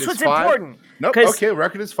record is 5. Yeah, this was important. Nope, okay,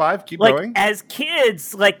 record is 5. Keep going. As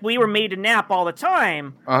kids, we were made to nap all the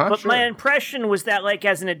time, but my impression was that,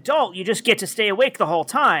 as an adult, you just get to stay awake the whole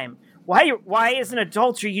time. Why as an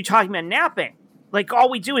adult are you talking about napping?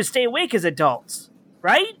 All we do is stay awake as adults,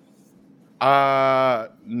 right? No.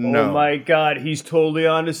 Oh my God, he's totally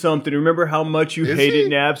onto something. Remember how much you hated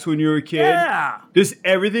naps when you were a kid? Yeah. Does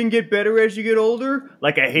everything get better as you get older?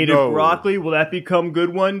 Like I hated broccoli, will that become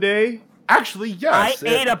good one day? Actually, yes. I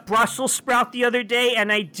ate a Brussels sprout the other day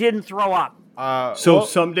and I didn't throw up.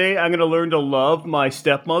 Someday I'm going to learn to love my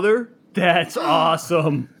stepmother? That's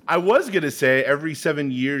awesome. I was going to say every 7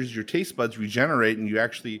 years your taste buds regenerate and you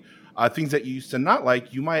actually... things that you used to not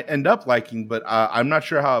like, you might end up liking, but I'm not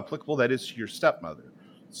sure how applicable that is to your stepmother.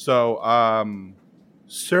 So,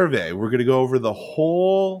 survey. We're going to go over the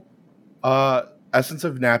whole essence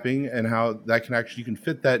of napping and how that you can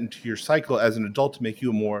fit that into your cycle as an adult to make you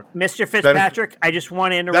a more... Mr. Fitzpatrick, I just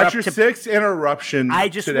want to interrupt. That's your 6th interruption I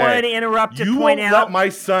just today. wanted to interrupt to you point won't out... let my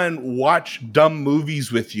son watch dumb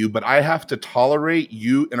movies with you, but I have to tolerate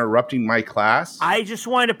you interrupting my class? I just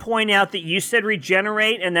wanted to point out that you said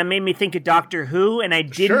regenerate, and that made me think of Doctor Who, and I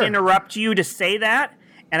didn't interrupt you to say that,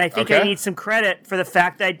 and I think I need some credit for the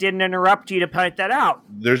fact that I didn't interrupt you to point that out.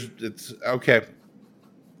 It's okay.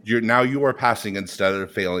 You are passing instead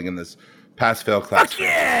of failing in this pass-fail class. Fuck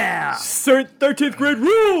yeah! 13th grade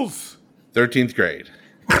rules! 13th grade.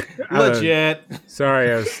 Legit.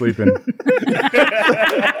 Sorry, I was sleeping.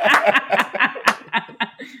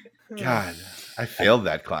 God, I failed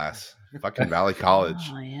that class. Fucking Valley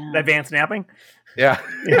College. Oh, yeah. Advanced napping? Yeah.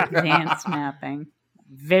 Advanced napping.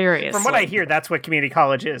 Variously. From what I hear, that's what community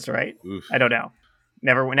college is, right? Oof. I don't know.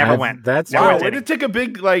 Never went. That's Wow, went way to take a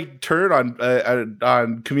big turn on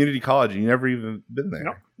community college, and you never even been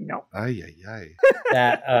there. No. Ay, ay, ay.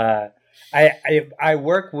 That I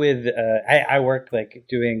work with I work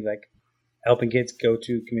doing helping kids go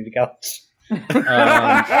to community college. So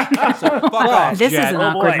fuck off, this Jet. is an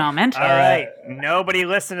awkward moment. All right. Nobody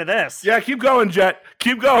listen to this. Yeah, keep going, Jet.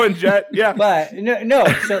 Keep going, Jet. Yeah. But no.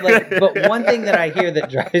 So but one thing that I hear that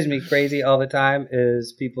drives me crazy all the time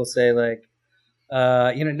is people say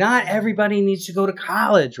not everybody needs to go to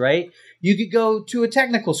college, right? You could go to a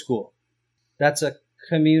technical school. That's a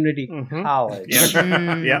community college. Yeah.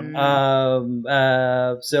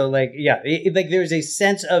 There's a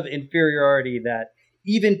sense of inferiority that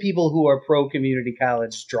even people who are pro community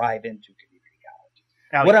college drive into community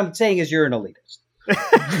college. What I'm saying is you're an elitist.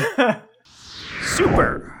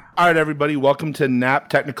 Super. All right, everybody. Welcome to Nap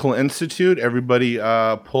Technical Institute. Everybody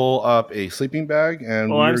pull up a sleeping bag.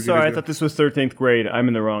 And I'm sorry. I thought this was 13th grade. I'm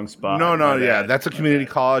in the wrong spot. No. Yeah, that's a community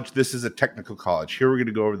college. This is a technical college. Here we're going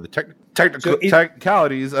to go over the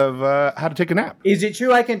technicalities of how to take a nap. Is it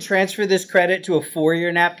true I can transfer this credit to a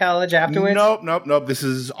 4-year nap college afterwards? Nope. This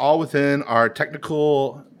is all within our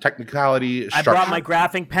technicality structure. I brought my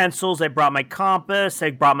graphing pencils. I brought my compass.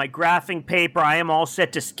 I brought my graphing paper. I am all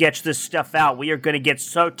set to sketch this stuff out. We are going to get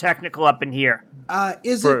so technical up in here.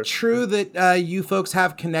 Is it true that you folks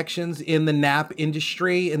have connections in the nap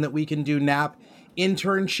industry and that we can do nap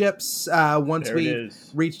internships once we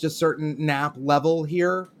reached a certain nap level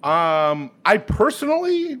here? I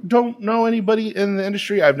personally don't know anybody in the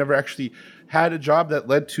industry. I've never actually had a job that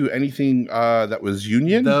led to anything that was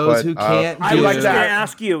union. Those who can't do I was it. just going to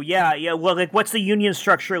ask you, well, what's the union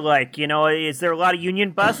structure like? Is there a lot of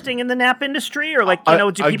union busting in the nap industry? Or do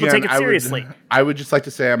people take it seriously? I would just like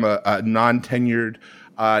to say I'm a non-tenured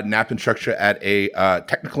nap instructor at a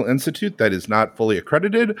technical institute that is not fully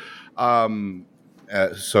accredited.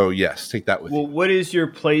 So yes, take that with you. Well, what is your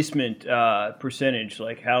placement percentage?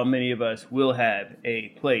 Like, how many of us will have a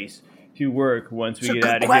place to work once we get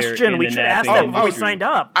out of here? We should ask that before we signed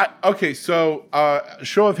up. So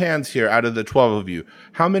show of hands here, out of the 12 of you,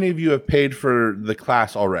 how many of you have paid for the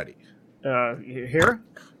class already? Here?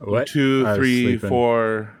 What? 2, 3,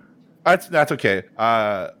 4. That's okay.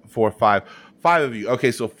 4, 5. 5 of you.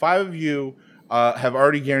 Okay, so 5 of you have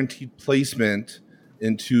already guaranteed placement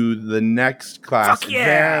into the next class,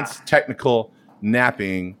 Advanced Technical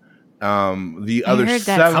Napping. The other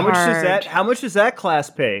 7. How much does that class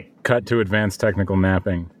pay? Cut to Advanced Technical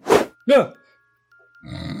Napping. No.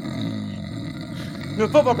 No,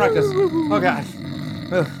 football practice. Oh gosh.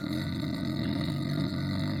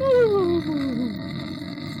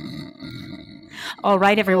 All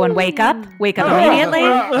right, everyone, wake up. Wake up immediately.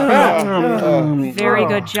 Very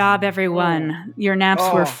good job, everyone. Your naps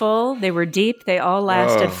were full. They were deep. They all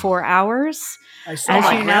lasted 4 hours. I saw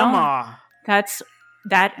my grandma.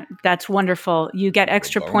 That's wonderful. You get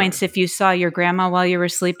extra points if you saw your grandma while you were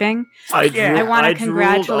sleeping. I want to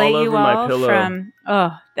congratulate you all from.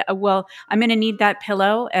 I'm going to need that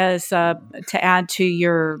pillow as to add to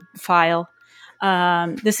your file.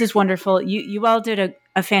 This is wonderful. You all did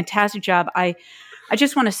a fantastic job. I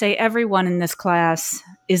just want to say everyone in this class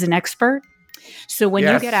is an expert. So when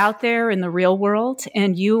you get out there in the real world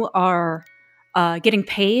and you are getting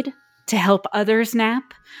paid to help others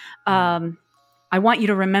nap, I want you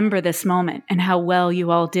to remember this moment and how well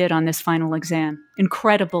you all did on this final exam.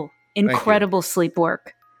 Incredible sleep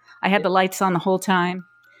work. I had the lights on the whole time.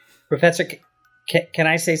 Professor, can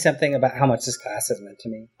I say something about how much this class has meant to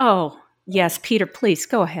me? Oh, yes, Peter, please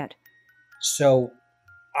go ahead. So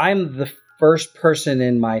I'm the first person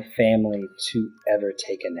in my family to ever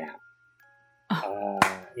take a nap. My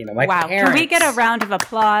wow. parents. Can we get a round of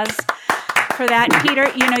applause for that, Peter?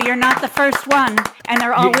 You're not the first one, and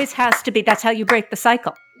there always has to be. That's how you break the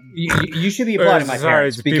cycle. You should be applauding my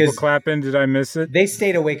parents because people clapping. Did I miss it? They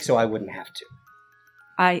stayed awake so I wouldn't have to.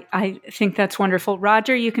 I think that's wonderful,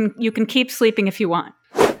 Roger. You can keep sleeping if you want.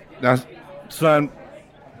 Now, son,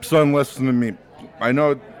 listen to me. I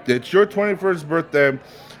know it's your 21st birthday,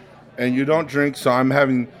 and you don't drink, so I'm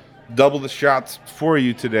having double the shots for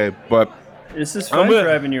you today. But this is fun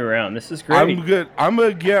driving you around. This is great. I'm good. I'm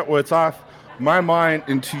gonna get what's off my mind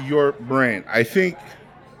into your brain. I think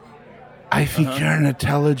you're an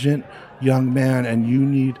intelligent young man, and you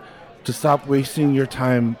need to stop wasting your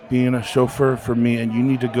time being a chauffeur for me. And you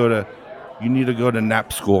need to go to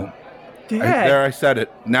nap school. Dad, I said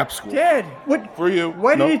it. Nap school. Dad, what for you?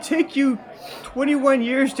 Why did it take you 21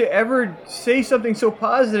 years to ever say something so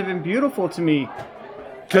positive and beautiful to me?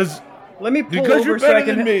 Because Let me pull because over you're so I better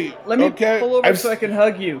can. than me. Let me okay? pull over so I can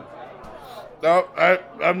hug you. No,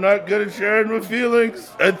 I'm not good at sharing my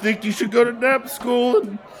feelings. I think you should go to nap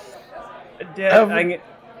school. Dad,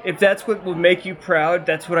 if that's what will make you proud,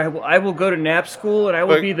 that's what I will. I will go to nap school, and I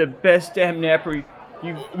will be the best damn napper.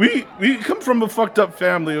 We come from a fucked up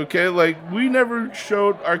family, okay? Like, we never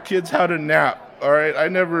showed our kids how to nap, all right? I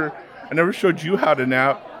never showed you how to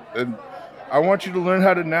nap, and I want you to learn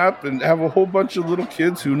how to nap and have a whole bunch of little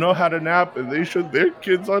kids who know how to nap, and they show their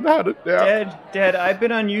kids on how to nap. Dad, I've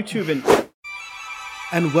been on YouTube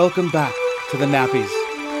And welcome back to the Nappies.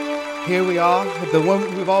 Here we are, the one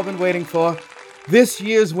we've all been waiting for. This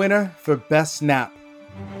year's winner for Best Nap.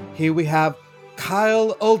 Here we have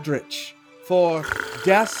Kyle Aldrich for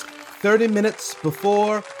Desk 30 Minutes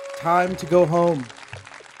Before Time to Go Home.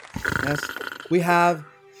 Yes, we have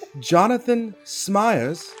Jonathan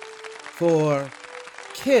Smyers for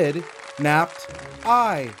Kid Napped,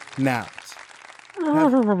 I Napped.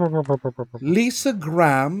 Lisa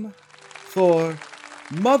Graham for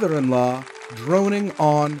Mother-in-law droning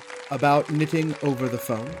on about knitting over the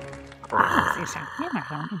phone.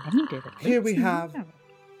 Here we have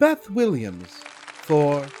Beth Williams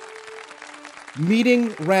for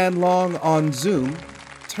Meeting ran long on Zoom,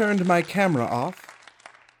 turned my camera off.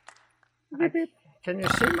 Can you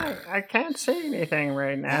see I can't see anything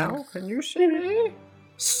right now. Can you see me?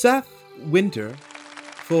 Seth Winter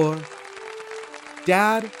for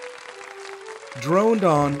Dad droned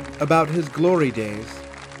on about his glory days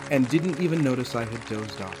and didn't even notice I had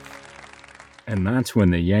dozed off. And that's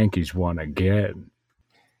when the Yankees won again.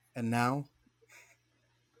 And now,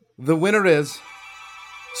 the winner is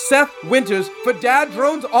Seth Winters for Dad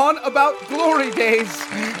drones on about glory days.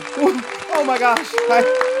 Oh my gosh.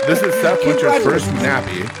 This is Seth Winter's first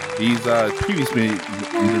nappy. He's previously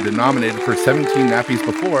been nominated for 17 nappies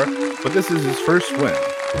before, but this is his first win.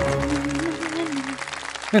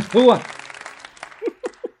 Who won?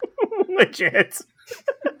 Legit.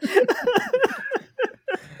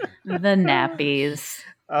 The nappies.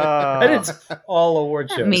 And it's all award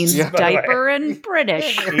shows. That means diaper and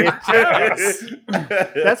British.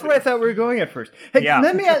 That's where I thought we were going at first. Hey,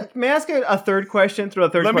 let me ask a third question. Throw a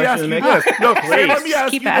third Let me question. ask you this. No, please. let me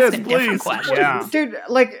ask Keep you asking this, different please. questions. Yeah. Dude,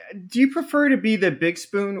 like, do you prefer to be the big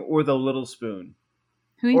spoon or the little spoon?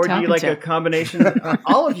 Who are you Or do talking you like to? a combination?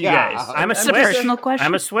 All of you guys. I'm a It's a switch. personal question.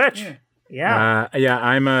 I'm a switch. Yeah.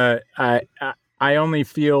 I only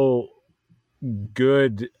feel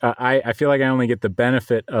good. I feel like I only get the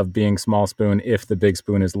benefit of being small spoon if the big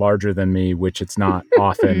spoon is larger than me, which it's not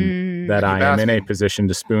often that I am in a position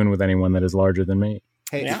to spoon with anyone that is larger than me.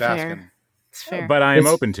 Hey, Yeah. Fair. It's fair. But I am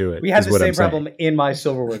open to it. We have is the what same I'm saying. problem in my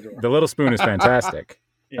silverware drawer. The little spoon is fantastic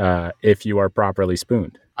if you are properly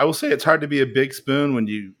spooned. I will say it's hard to be a big spoon when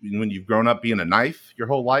you've grown up being a knife your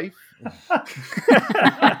whole life.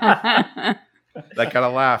 That got a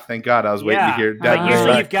laugh. Thank God. I was waiting to hear Dad.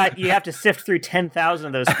 Usually you have to sift through 10,000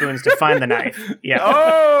 of those spoons to find the knife. Yeah.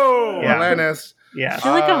 Oh, Yeah. Alanis. Yeah. I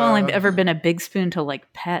feel like I've only ever been a big spoon to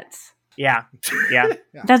like pets. Yeah. Yeah.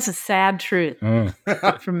 That's a sad truth.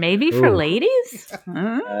 For ladies?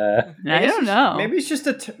 I don't know. Maybe it's just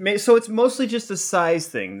so it's mostly just a size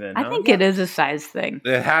thing then. I think it is a size thing.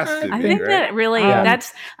 It has to be. I think right? that really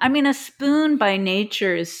a spoon by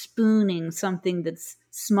nature is spooning something that's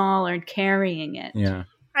small or carrying it. Yeah.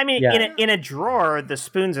 I mean, in a drawer, the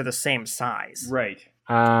spoons are the same size. Right.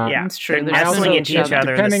 Yeah. That's true. They're They're nestling also into each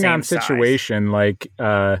other. Depending the same on situation, like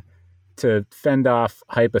to fend off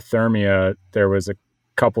hypothermia, there was a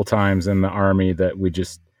couple times in the Army that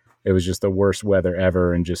it was just the worst weather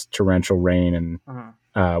ever and just torrential rain,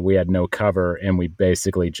 and we had no cover, and we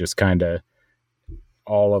basically just kind of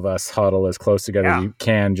all of us huddle as close together as you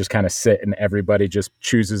can, just kind of sit, and everybody just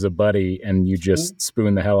chooses a buddy, and you just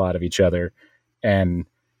spoon the hell out of each other. And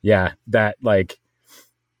that like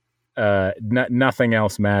nothing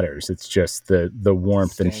else matters. It's just the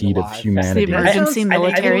warmth and heat of humanity. It's the emergency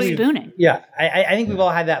military spooning. Yeah, I think we've all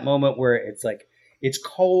had that moment where it's like it's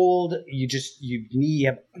cold. You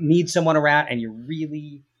need someone around, and you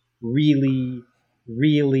really, really,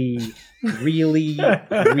 really, really,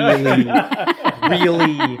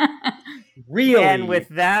 really. And with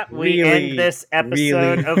that, we end this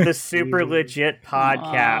episode of the Super Legit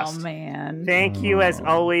Podcast. Oh, man. Thank you, as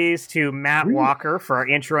always, to Matt Walker for our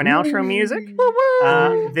intro and outro music.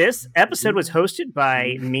 This episode was hosted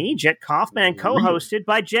by me, Jet Kaufman, and co-hosted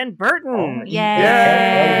by Jen Burton. Yay!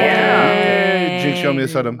 Jin, show me a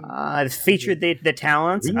sodom. It featured the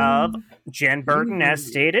talents of Jen Burton, as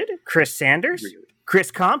stated, Chris Sanders, Chris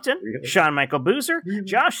Compton, Sean Michael Boozer,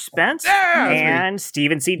 Josh Spence, and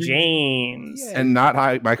Stephen C. James. And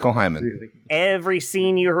not Michael Hyman. Every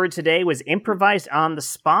scene you heard today was improvised on the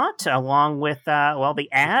spot, along with, the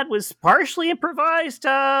ad was partially improvised,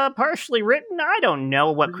 partially written. I don't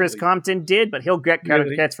know what Chris Compton did, but he'll get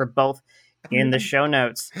credits for both in the show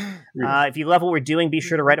notes. If you love what we're doing, be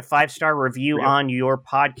sure to write a 5-star review on your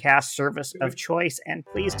podcast service of choice, and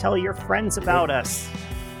please tell your friends about us.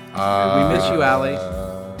 We miss you, Allie.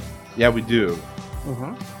 Yeah, we do.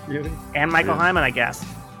 And Michael Hyman, I guess.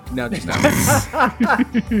 No, just not.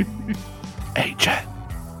 Hey, Chet.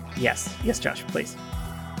 Yes, Josh, please.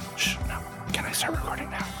 Shh, no. Can I start recording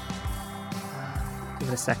now? Give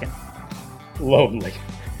it a second. Lonely.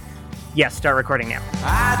 Yes, start recording now.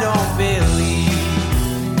 I don't believe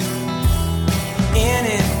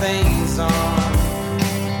anything's on.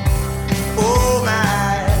 Oh,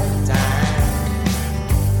 my time.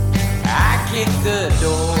 I kicked the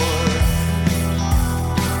door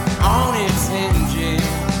on its hinges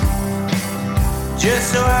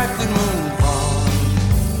just so I could move on.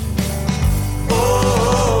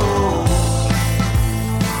 Oh,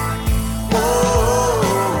 oh,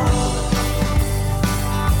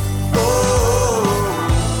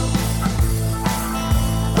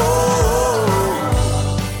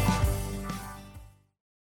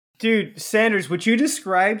 Dude, Sanders, what you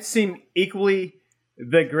described seemed equally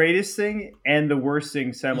the greatest thing and the worst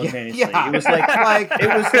thing simultaneously. Yeah. It was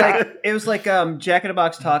it was like Jack in the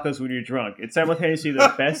Box tacos when you're drunk. It's simultaneously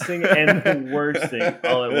the best thing and the worst thing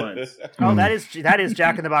all at once. Oh, that is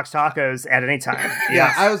Jack in the Box tacos at any time.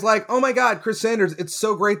 Yeah, I was like, oh my God, Chris Sanders, it's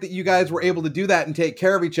so great that you guys were able to do that and take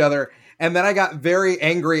care of each other. And then I got very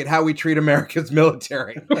angry at how we treat America's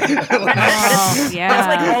military. Oh, yeah. It's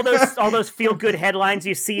like all those feel good headlines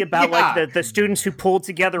you see about like the students who pulled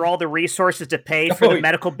together all the resources to pay for the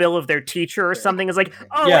medical bill of their teacher or something. It's like,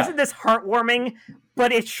 isn't this heartwarming?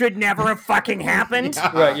 But it should never have fucking happened.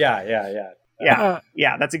 Right?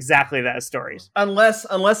 Yeah. That's exactly that stories. Unless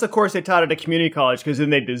of course they taught at a community college, because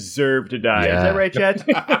then they deserve to die. Yeah. Is that right, Chad?